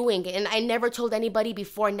was doing, and I never told anybody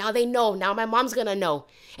before. Now they know. Now my mom's gonna know.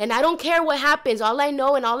 And I don't care what happens. All I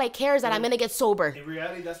know and all I care is that I'm gonna get sober. In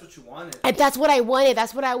reality, that's what you wanted. And that's what I wanted.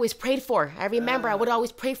 That's what I always prayed for. I remember I would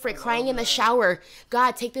always pray for it, crying in the shower.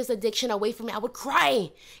 God, take this addiction away from me. I would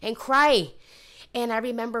cry and cry. And I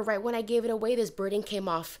remember right when I gave it away, this burden came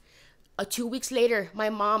off. 2 weeks later, my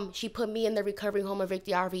mom, she put me in the recovery home of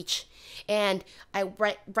Victory Outreach. And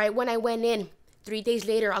right when I went in, 3 days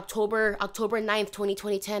later, October 9th,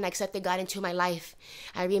 2010, I accepted God into my life.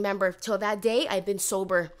 I remember till that day, I've been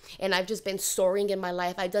sober and I've just been soaring in my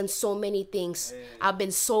life. I've done so many things. I've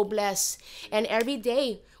been so blessed. And every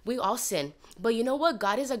day, we all sin. But you know what?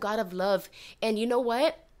 God is a God of love. And you know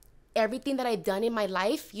what? Everything that I've done in my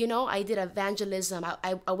life, I did evangelism.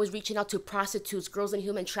 I was reaching out to prostitutes, girls in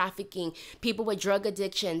human trafficking, people with drug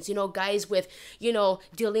addictions, guys with,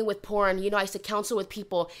 dealing with porn. I used to counsel with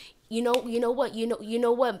people. You know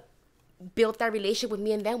what built that relationship with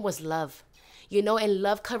me and them was love. And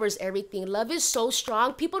love covers everything. Love is so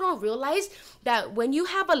strong. People don't realize that when you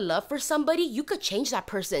have a love for somebody, you could change that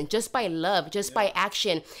person just by love, just by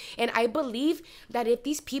action. And I believe that if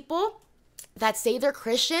these people that say they're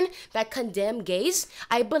Christian, that condemn gays,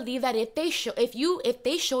 I believe that if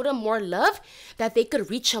they showed them more love, that they could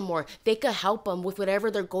reach them more. They could help them with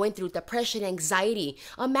whatever they're going through, depression, anxiety.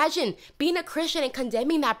 Imagine being a Christian and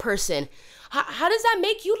condemning that person. How does that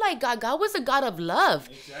make you like God? God was a God of love.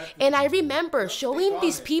 Exactly. And I remember showing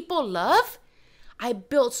these people love. I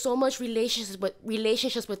built so much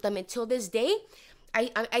relationships with them until this day.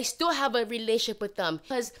 I still have a relationship with them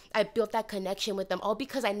because I built that connection with them, all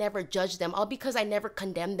because I never judged them, all because I never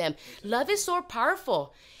condemned them. Love is so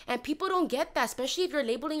powerful, and people don't get that, especially if you're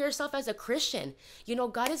labeling yourself as a Christian. You know,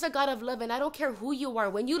 God is a God of love, and I don't care who you are.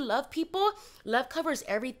 When you love people, love covers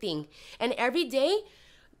everything. And every day,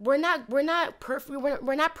 we're not perfect.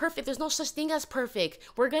 We're not perfect. There's no such thing as perfect.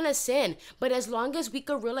 We're gonna sin, but as long as we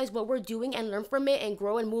could realize what we're doing and learn from it and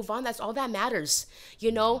grow and move on, that's all that matters,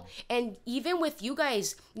 you know. And even with you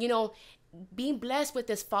guys, you know, being blessed with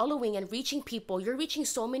this following and reaching people, you're reaching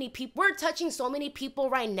so many people. We're touching so many people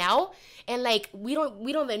right now, and like we don't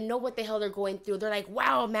even know what the hell they're going through. They're like,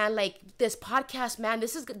 wow, man, like this podcast, man,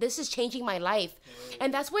 this is changing my life,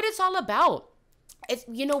 and that's what it's all about. It's,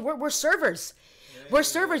 you know, we're servers. We're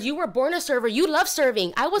servers. You were born a server. You love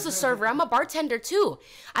serving. I was a server. I'm a bartender too.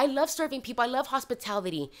 I love serving people. I love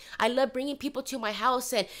hospitality. I love bringing people to my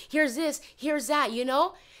house and here's this, here's that, you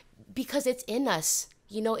know, because it's in us.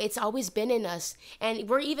 You know, it's always been in us. And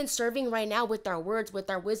we're even serving right now with our words, with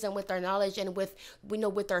our wisdom, with our knowledge, and with, you know,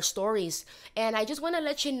 with our stories. And I just want to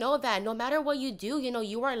let you know that no matter what you do, you know,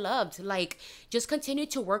 you are loved. Like, just continue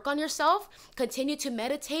to work on yourself, continue to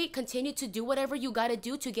meditate, continue to do whatever you got to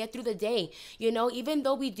do to get through the day. You know, even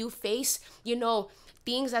though we do face, you know,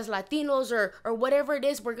 things as Latinos or whatever it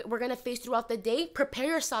is we're going to face throughout the day, prepare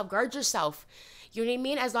yourself, guard yourself. You know what I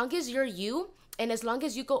mean? As long as you're you, and as long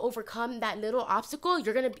as you go overcome that little obstacle,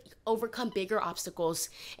 you're going to overcome bigger obstacles.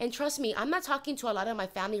 And trust me, I'm not talking to a lot of my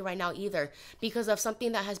family right now either because of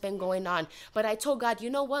something that has been going on. But I told God, you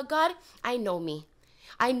know what, God? I know me.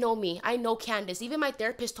 I know me. I know Candace. Even my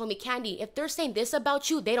therapist told me, Candy, if they're saying this about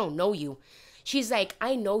you, they don't know you. She's like,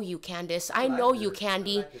 I know you, Candace. I know you,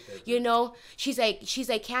 Candy. You know, she's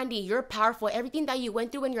like, Candy, you're powerful. Everything that you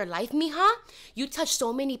went through in your life, mija, you touched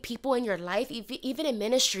so many people in your life, even in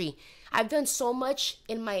ministry. I've done so much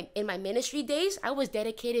in my ministry days. I was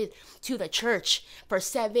dedicated to the church for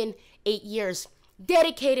 7-8 years.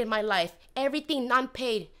 Dedicated my life. Everything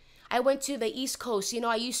non-paid. I went to the East Coast. You know,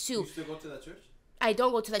 I used to. You still go to that church? I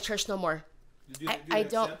don't go to that church no more. I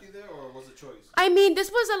don't. Accept you there, or was it choice? I mean, this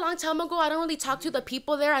was a long time ago. I don't really talk to the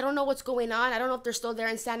people there. I don't know what's going on. I don't know if they're still there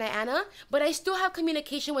in Santa Ana, but I still have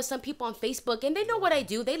communication with some people on Facebook, and they know what I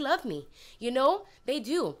do. They love me, you know, they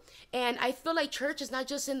do. And I feel like church is not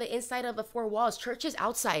just in the inside of the four walls. Church is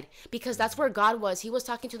outside, because that's where God was. He was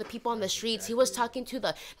talking to the people on the streets. He was talking to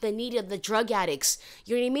the needy, the drug addicts.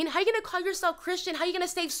 You know what I mean? How are you going to call yourself Christian? How are you going to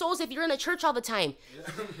save souls if you're in a church all the time?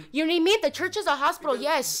 You know what I mean? The church is a hospital, because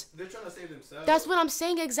yes. They're trying to save themselves. That's what I'm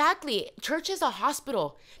saying, exactly. Church is a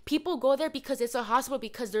hospital. People go there because it's a hospital,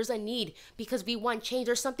 because there's a need, because we want change.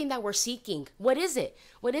 There's something that we're seeking. What is it?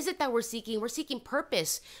 What is it that we're seeking? We're seeking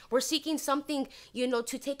purpose. We're seeking something, you know,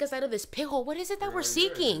 to take us out of this pit hole. What is it that we're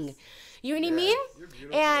seeking? You know what I mean?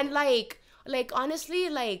 And like honestly,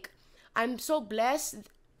 like, I'm so blessed.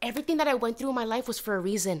 Everything that I went through in my life was for a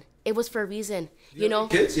reason. It was for a reason. You know?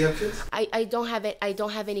 Kids? You have kids? I don't have it. I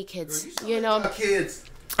don't have any kids. Girl, you know? Kids.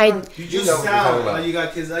 You sound like you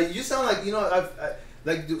got kids. Like, you sound like, you know,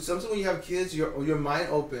 like sometimes when you have kids, your mind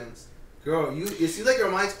opens. Girl, it seems like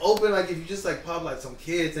your mind's open. Like if you just like pop like some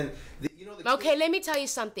kids and you know. Okay, let me tell you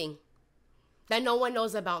something that no one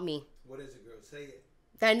knows about me. What is it, girl? Say it.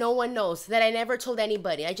 That no one knows. That I never told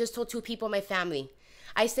anybody. I just told 2 people in my family.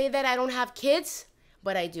 I say that I don't have kids,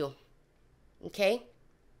 but I do. Okay?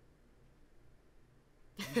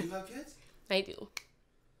 You do have kids? I do.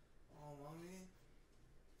 Oh, mommy.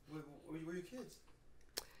 Where are your kids?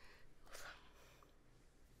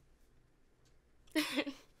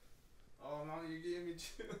 Oh, mommy, you're giving me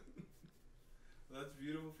chills. That's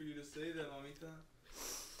beautiful for you to say that, mamita.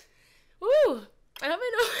 Woo! I don't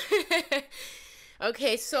even know.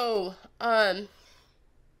 Okay, so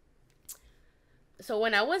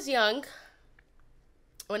when I was young,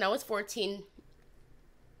 when I was 14,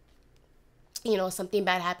 you know, something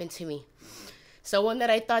bad happened to me. Someone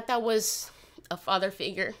that I thought that was a father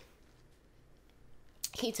figure,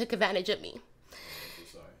 he took advantage of me. I'm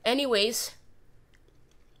so sorry. Anyways,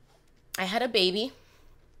 I had a baby,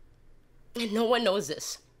 and no one knows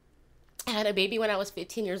this. I had a baby when I was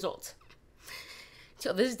 15 years old.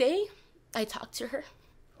 Till this day, I talk to her.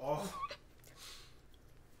 Oh.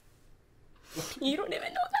 You don't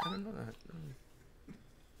even know that. I don't know that. No.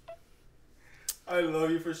 I love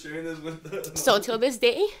you for sharing this with us. So till this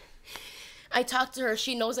day, I talk to her.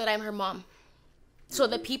 She knows that I'm her mom. So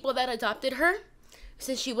the people that adopted her,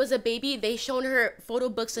 since she was a baby, they've shown her photo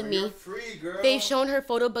books of me. You're free, girl. They've shown her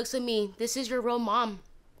photo books of me. This is your real mom.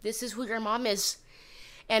 This is who your mom is.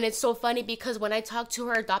 And it's so funny because when I talk to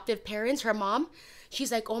her adoptive parents, her mom,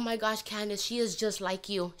 she's like, oh my gosh, Candace, she is just like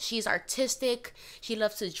you. She's artistic. She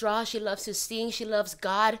loves to draw. She loves to sing. She loves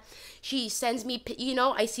God. She sends me, you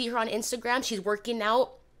know, I see her on Instagram. She's working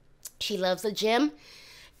out. She loves the gym.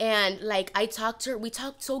 And like, I talked to her. We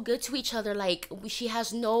talked so good to each other. Like, she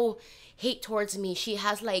has no hate towards me. She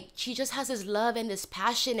has like, she just has this love and this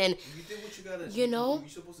passion. And you did what you gotta do. You know, You're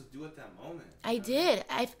supposed to do at that moment. I did.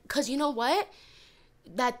 Cause you know what?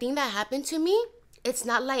 That thing that happened to me, it's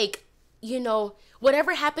not like, you know,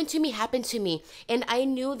 whatever happened to me. And I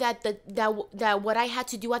knew that that what I had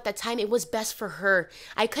to do at the time, it was best for her.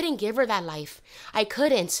 I couldn't give her that life. I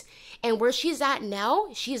couldn't. And where she's at now,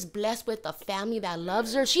 she is blessed with a family that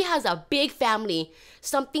loves her. She has a big family,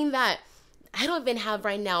 something that I don't even have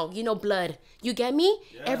right now, you know, blood. You get me?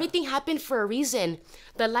 Yeah. Everything happened for a reason.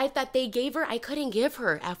 The life that they gave her, I couldn't give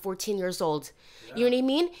her at 14 years old. Yeah. You know what I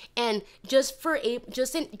mean? And just for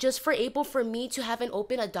able for me to have an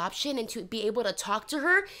open adoption and to be able to talk to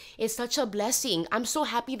her is such a blessing. I'm so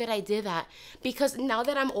happy that I did that, because now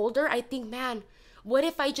that I'm older, I think, man, what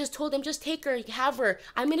if I just told them, just take her, have her?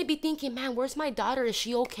 I'm going to be thinking, man, where's my daughter? Is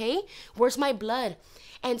she okay? Where's my blood?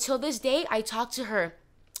 And till this day, I talk to her.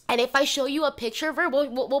 And if I show you a picture of her,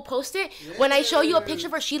 we'll post it. Yeah. When I show you a picture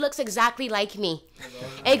of her, she looks exactly like me.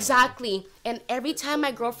 Exactly. And every time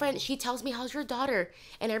my girlfriend, she tells me, how's your daughter?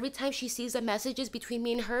 And every time she sees the messages between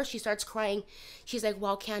me and her, she starts crying. She's like,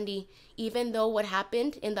 wow, Candy, even though what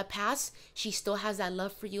happened in the past, she still has that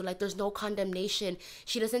love for you. Like, there's no condemnation.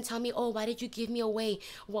 She doesn't tell me, oh, why did you give me away?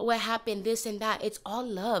 What happened? This and that. It's all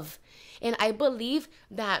love. And I believe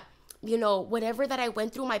that, you know, whatever that I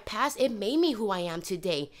went through in my past, it made me who I am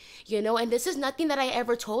today, you know. And this is nothing that I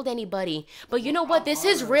ever told anybody, but you know what, this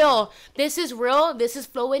is real. This is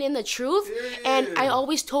flowing in the truth. And I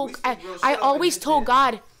always told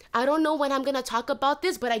God, I don't know when I'm gonna talk about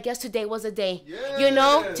this, but I guess today was a day. You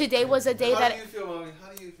know, today was a day. How do you feel, Mommy?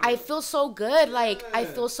 How do you feel? I feel so good. Like, I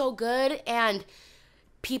feel so good. And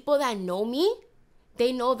people that know me,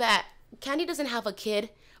 they know that Candy doesn't have a kid.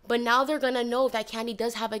 But now they're going to know that Candy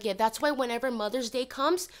does have a kid. That's why whenever Mother's Day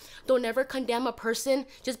comes, don't ever condemn a person.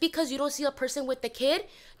 Just because you don't see a person with a kid,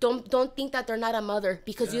 don't think that they're not a mother,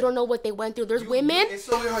 because you don't know what they went through. There's women. It's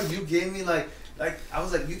so weird how you gave me like I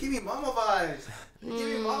was like, you give me mama vibes. You give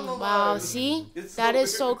me mama wow, vibes. See? That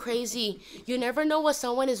is so crazy. You never know what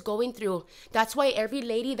someone is going through. That's why every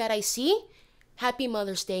lady that I see, happy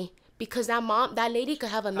Mother's Day. Because that lady could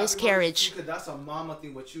have a miscarriage. Because that's a mama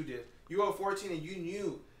thing, what you did. You were 14 and you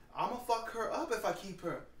knew, I'm going to fuck her up if I keep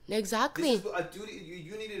her. Exactly. This is a duty.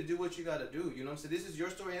 You need to do what you got to do. You know what I'm saying? This is your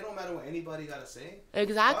story. It don't matter what anybody got to say.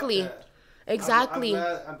 Exactly. Exactly.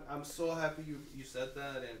 I'm so happy you said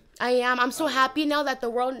that. And I am. I'm so happy now that the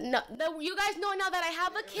world, you guys know now that I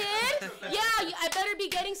have a kid. Yeah, I better be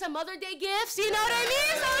getting some Mother Day gifts. You know what I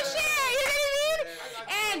mean? So shit. You know what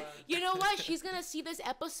I mean? And you know what? She's gonna see this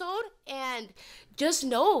episode, and just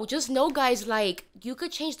know, guys, like, you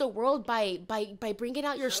could change the world by bringing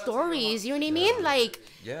out your stories. You know what I mean? Like,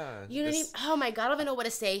 yeah. You know what I mean? Oh my God, I don't even know what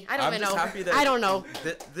to say. I don't even know. Happy that I don't know.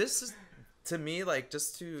 This is, to me, like,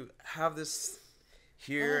 just to have this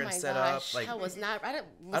here and set gosh, up, like, I was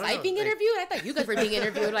being interviewed? I thought you guys were being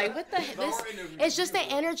interviewed. Like, what the heck? It's just the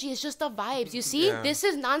energy. It's just the vibes. You see, This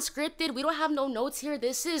is non-scripted. We don't have no notes here.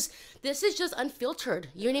 This is just unfiltered.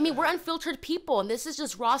 You know what I mean? We're unfiltered people, and this is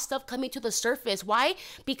just raw stuff coming to the surface. Why?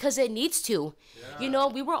 Because it needs to. You know,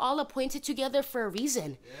 we were all appointed together for a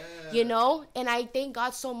reason. You know, and I thank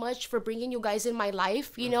God so much for bringing you guys in my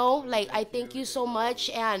life. You know, like, I thank you so much,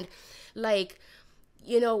 and like,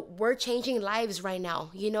 you know, we're changing lives right now,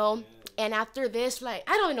 you know. And after this, like,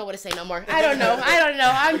 I don't even know what to say no more. I don't know.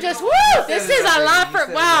 I'm just, woo! This is a lot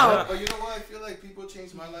for, wow. But you know what? I feel like people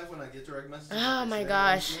change my life when I get direct messages. Oh my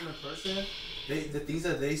gosh. The things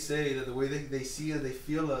that they say, the way they see us, they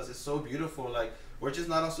feel us, is so beautiful. Like, we're just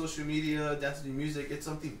not on social media, dancing to music. It's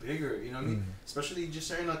something bigger, you know what I mean? Especially just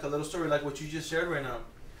sharing like a little story like what you just shared right now.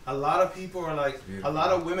 A lot of people are like, a lot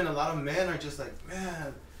of women, a lot of men are just like,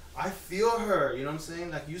 man, I feel her, you know what I'm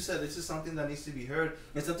saying? Like you said, this is something that needs to be heard.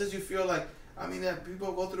 And sometimes you feel like, I mean, that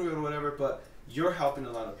people go through it or whatever, but you're helping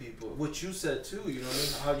a lot of people. What you said too, you know what I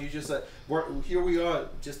mean? How you just said, here we are,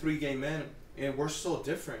 just 3 gay men, and we're so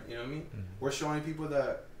different, you know what I mean? We're showing people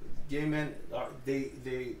that gay men,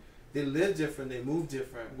 they live different, they move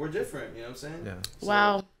different. We're different, you know what I'm saying? Yeah. So,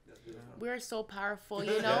 wow. We're so powerful,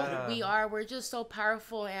 you know? We're just so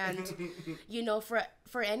powerful. And, you know,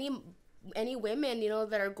 for any women, you know,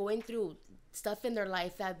 that are going through stuff in their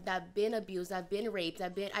life, that been abused, that been raped,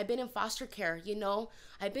 I've been in foster care, you know,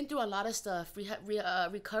 I've been through a lot of stuff,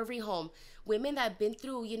 recovery home, women that have been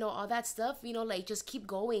through, you know, all that stuff, you know, like, just keep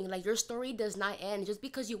going. Like, your story does not end just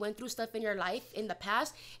because you went through stuff in your life in the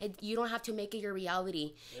past, and you don't have to make it your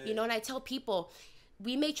reality. You know, and I tell people,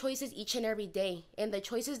 we make choices each and every day, and the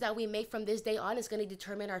choices that we make from this day on is going to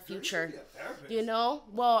determine our future. You know,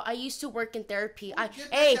 well, I used to work in therapy. I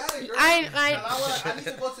need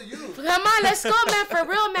to go to you. Come on, let's go, man. For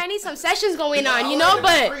real, man. I need some sessions going on, you know.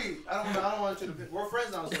 But I don't want you to. We're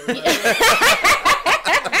friends now. So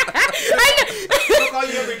I call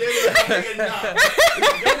you every day.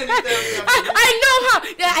 I know how.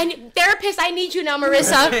 Therapist, I need you now,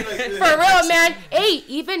 Marissa. For real, man. Hey,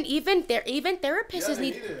 even therapists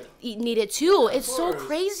need it too. It's so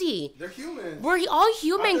crazy. They're humans. We're all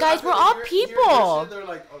human, guys. We're all people. They're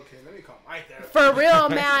like, okay, let me call my therapist. For real,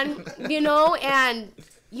 man. You know, and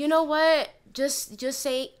you know what? Just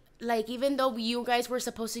say, like, even though you guys were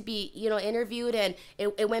supposed to be, you know, interviewed and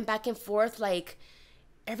it went back and forth, like,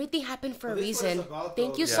 everything happened for a reason.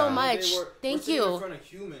 Thank you so much. Thank you. In front of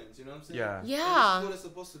humans, you know what I'm saying? Yeah. This is what it's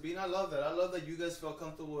supposed to be, and I love that. I love that you guys felt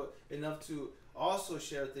comfortable enough to also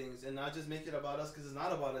share things and not just make it about us, because it's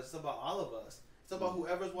not about us. It's about all of us. It's about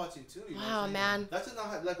whoever's watching too. You know wow, man. That's just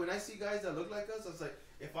not like when I see guys that look like us. It's like,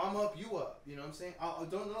 if I'm up, you up. You know what I'm saying? I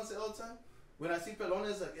don't say all the time. When I see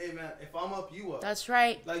pelones, like, hey man, if I'm up, you up. That's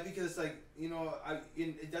right. Like, because it's like, you know,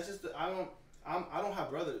 that's just I don't have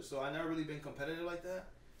brothers, so I never really been competitive like that.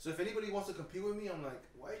 So if anybody wants to compete with me, I'm like,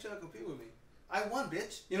 why are you trying to compete with me? I won,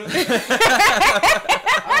 bitch. You know what I'm saying?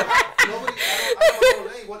 I don't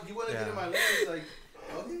lane. What you want to get in my lane? It's like,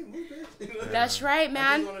 okay, move, bitch. You know? That's right, man.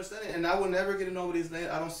 I just don't understand it. And I will never get in nobody's lane.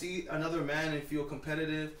 I don't see another man and feel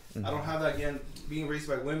competitive. I don't have that, again, being raised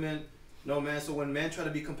by women. No, man. So when men try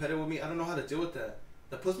to be competitive with me, I don't know how to deal with that.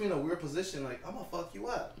 That puts me in a weird position. Like, I'm gonna fuck you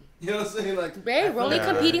up. You know what I'm saying? Like, we're only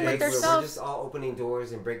competing with ourselves. We're just all opening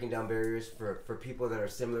doors and breaking down barriers for people that are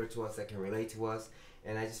similar to us, that can relate to us.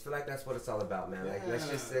 And I just feel like that's what it's all about, man. Like, let's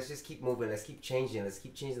just keep moving. Let's keep changing. Let's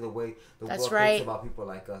keep changing the way the world thinks about people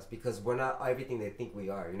like us, because we're not everything they think we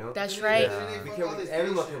are. You know. That's right.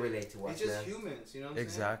 Everyone can relate to us. It's just humans. You know what I'm saying?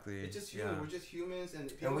 Exactly. It's just humans. We're just humans,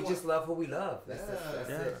 and we just love who we love. That's it.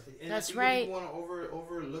 And that's people right. Want to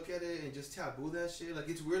overlook at it and just taboo that shit. Like,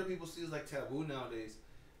 it's weird that people see it as like taboo nowadays.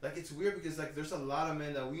 Like, it's weird because like there's a lot of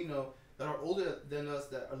men that we know that are older than us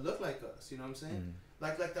that look like us. You know what I'm saying?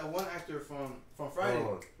 Like that one actor from Friday.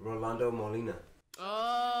 Oh, Rolando Molina.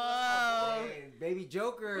 Oh. Hey, baby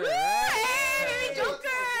Joker. Hey, baby Joker.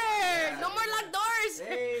 No more locked doors.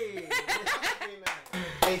 Hey.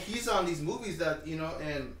 And he's on these movies that, you know,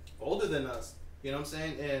 and older than us. You know what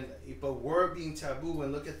I'm saying? But we're being taboo,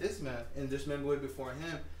 and look at this man, and there's men way before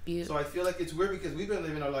him. Beautiful. So I feel like it's weird because we've been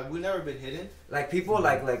living our life. We've never been hidden. Like, people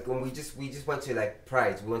like when we just went to like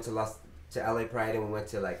Prides. We went to LA Pride, and we went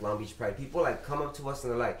to like Long Beach Pride. People like come up to us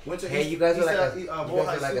and they're like, "Hey, you guys are like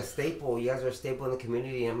a staple. You guys are a staple in the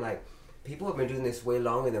community." And I'm like, people have been doing this way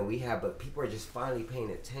longer than we have, but people are just finally paying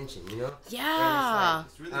attention. You know? Yeah.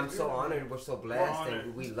 It's really I'm so honored. We're so blessed,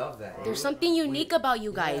 and we love that. There's something unique about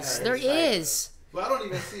you guys. Yeah, there is. But I don't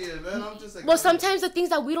even see it, man. I'm just like. Well, sometimes the things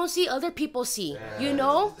that we don't see, other people see. Yeah. You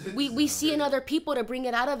know, we see in other people to bring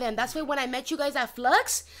it out of them. That's why when I met you guys at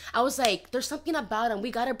Flux, I was like, there's something about them.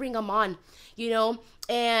 We gotta bring them on. You know,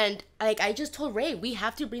 and like I just told Ray, we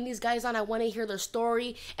have to bring these guys on. I want to hear their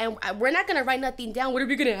story, and we're not gonna write nothing down. What are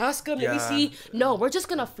we gonna ask them? Let me see. No, we're just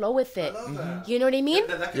gonna flow with it. I love that. You know what I mean?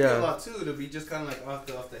 That could be a lot too, to be just kind of like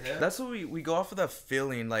off the head. That's what we go off of that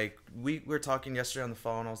feeling. Like we were talking yesterday on the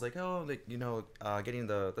phone. I was like, oh, like, you know, getting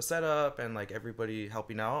the setup and like everybody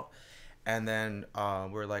helping out, and then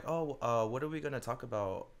we're like, oh, what are we gonna talk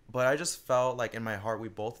about? But I just felt like in my heart we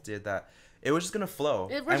both did that. It was just gonna flow,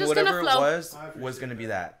 and whatever it was gonna be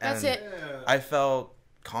that. That's and it. I felt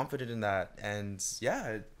confident in that, and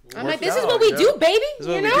yeah. I'm like, this is what we do, baby.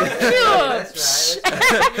 You know? That's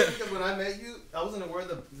right. Because when I met you, I wasn't aware of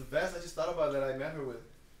the vest. I just thought about that I met her with.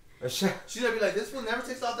 She's gonna be like, this fool never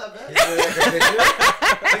takes off that vest. I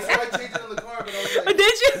changed it in the car, but I was like,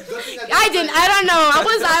 did you? I didn't. I don't know.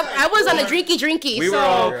 I was on a drinky. We were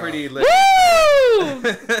all pretty lit. Woo!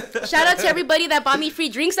 Shout out to everybody that bought me free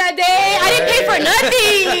drinks that day. I didn't pay for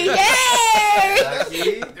nothing.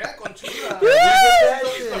 Yay!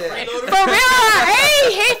 For real. Hey,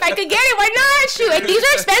 if I could get it, why not? Shoot, these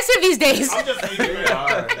are expensive these days. I'm just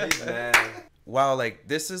wow, like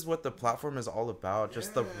this is what the platform is all about,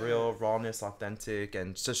 just the real rawness, authentic,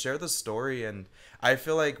 and to share the story. And I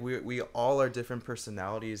feel like we all are different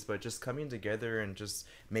personalities, but just coming together and just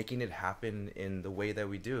making it happen in the way that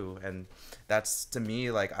we do. And that's, to me,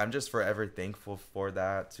 like, I'm just forever thankful for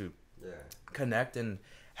that, to connect and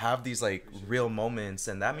have these like real moments.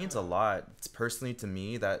 And that means a lot. It's personally to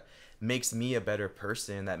me, that makes me a better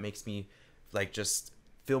person, that makes me like just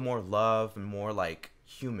feel more love and more like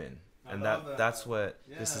human. And that's what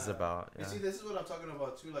this is about. You see, this is what I'm talking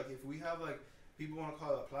about too. Like, if we have like people want to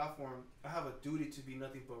call it a platform, I have a duty to be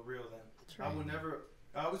nothing but real. Then right.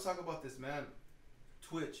 I always talk about this man,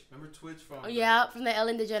 Twitch. Remember Twitch from? From the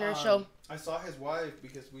Ellen DeGeneres show. I saw his wife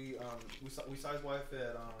because we saw his wife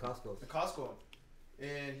at Costco,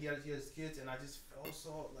 and he had his kids, and I just felt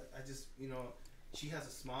so like she has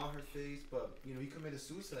a smile on her face, but he committed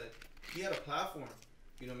suicide. He had a platform,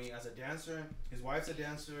 as a dancer. His wife's a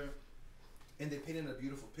dancer. And they painted a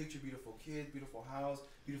beautiful picture, beautiful kid, beautiful house,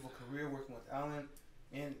 beautiful career working with Alan.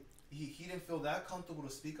 And he didn't feel that comfortable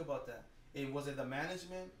to speak about that. And was it the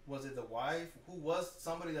management? Was it the wife? Who was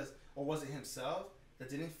somebody or was it himself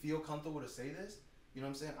that didn't feel comfortable to say this? You know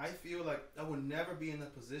what I'm saying? I feel like I would never be in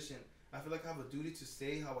that position. I feel like I have a duty to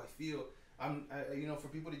say how I feel. For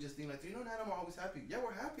people to just think like, and Adam are always happy. Yeah,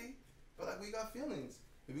 we're happy, but like we got feelings.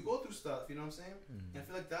 We go through stuff, you know what I'm saying? And I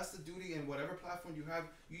feel like that's the duty, and whatever platform you have,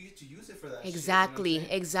 you get to use it for that. Exactly, shit, you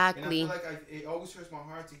know exactly. And I feel like it always hurts my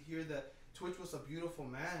heart to hear that Twitch was a beautiful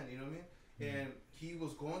man, you know what I mean? And he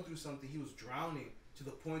was going through something, he was drowning to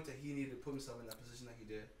the point that he needed to put himself in that position that he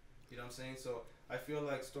did. You know what I'm saying? So I feel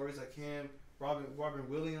like stories like him, Robin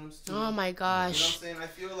Williams too. Oh my gosh. You know what I'm saying? I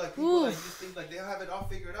feel like people like just think like they have it all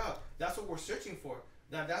figured out. That's what we're searching for.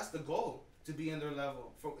 That's the goal, to be in their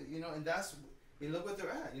level. And that's. Look what they're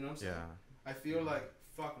at, you know what I'm saying? Yeah. I feel like,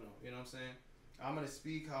 fuck no, you know what I'm saying? I'm going to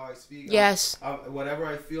speak how I speak. Yes. Whatever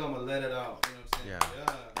I feel, I'm going to let it out, you know what I'm saying?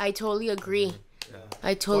 Yeah. I totally agree. Yeah.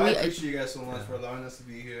 I appreciate you guys so much for allowing us to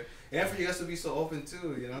be here. And for you guys to be so open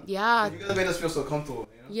too, Yeah. You guys made us feel so comfortable,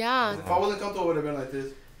 Yeah. If I wasn't comfortable, it would have been like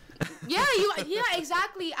this. Yeah,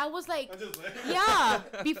 exactly. I was like,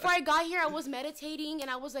 before I got here, I was meditating, and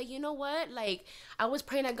I was like, you know what? Like, I was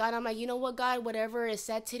praying to God. I'm like, you know what, God, whatever is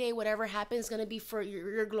said today, whatever happens, is going to be for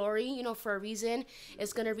your glory, for a reason.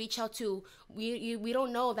 It's going to reach out to, we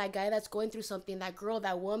don't know, that guy that's going through something, that girl,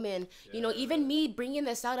 that woman, even me bringing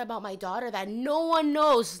this out about my daughter that no one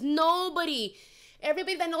knows, nobody.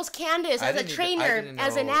 Everybody that knows Candace as a trainer,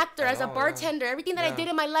 as an actor, as a bartender, everything that I did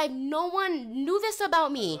in my life, no one knew this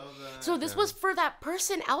about me. So this was for that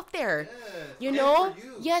person out there, And for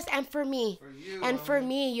you. Yes, and for me. For you, and for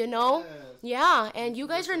me, Yes. Yeah, and you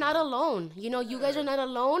guys are not alone. You guys are not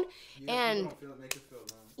alone. And make it feel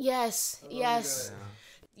alone. Yes.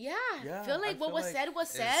 Yeah, feel like what was said was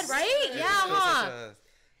said, right?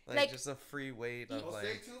 Like just a free weight of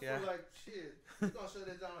Stay tuned for like shit. We're gonna shut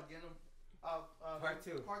it down again. Part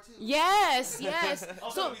two. Yes.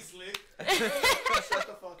 So slick. Shut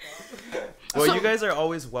the fuck up. Well, you guys are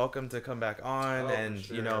always welcome to come back on, and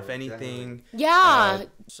if anything,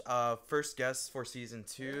 first guest for season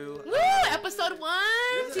 2. Woo! Episode 1,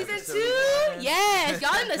 season 2. Yes,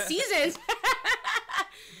 y'all in the seasons.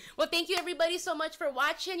 Well, thank you everybody so much for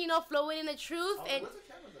watching. Flowing in the truth. And this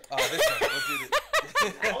one. Let's do this.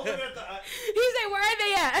 He's like, where are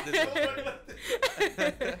they at?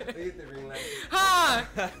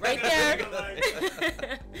 Right there.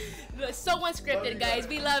 So unscripted, guys.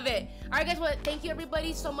 We love it. All right, guys. Well, thank you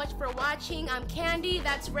everybody so much for watching. I'm Candy.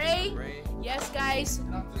 That's Ray. Yes, guys.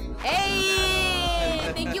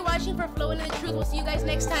 Hey, thank you for watching for Flowing in the Truth. We'll see you guys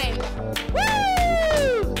next time.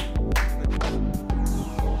 Woo!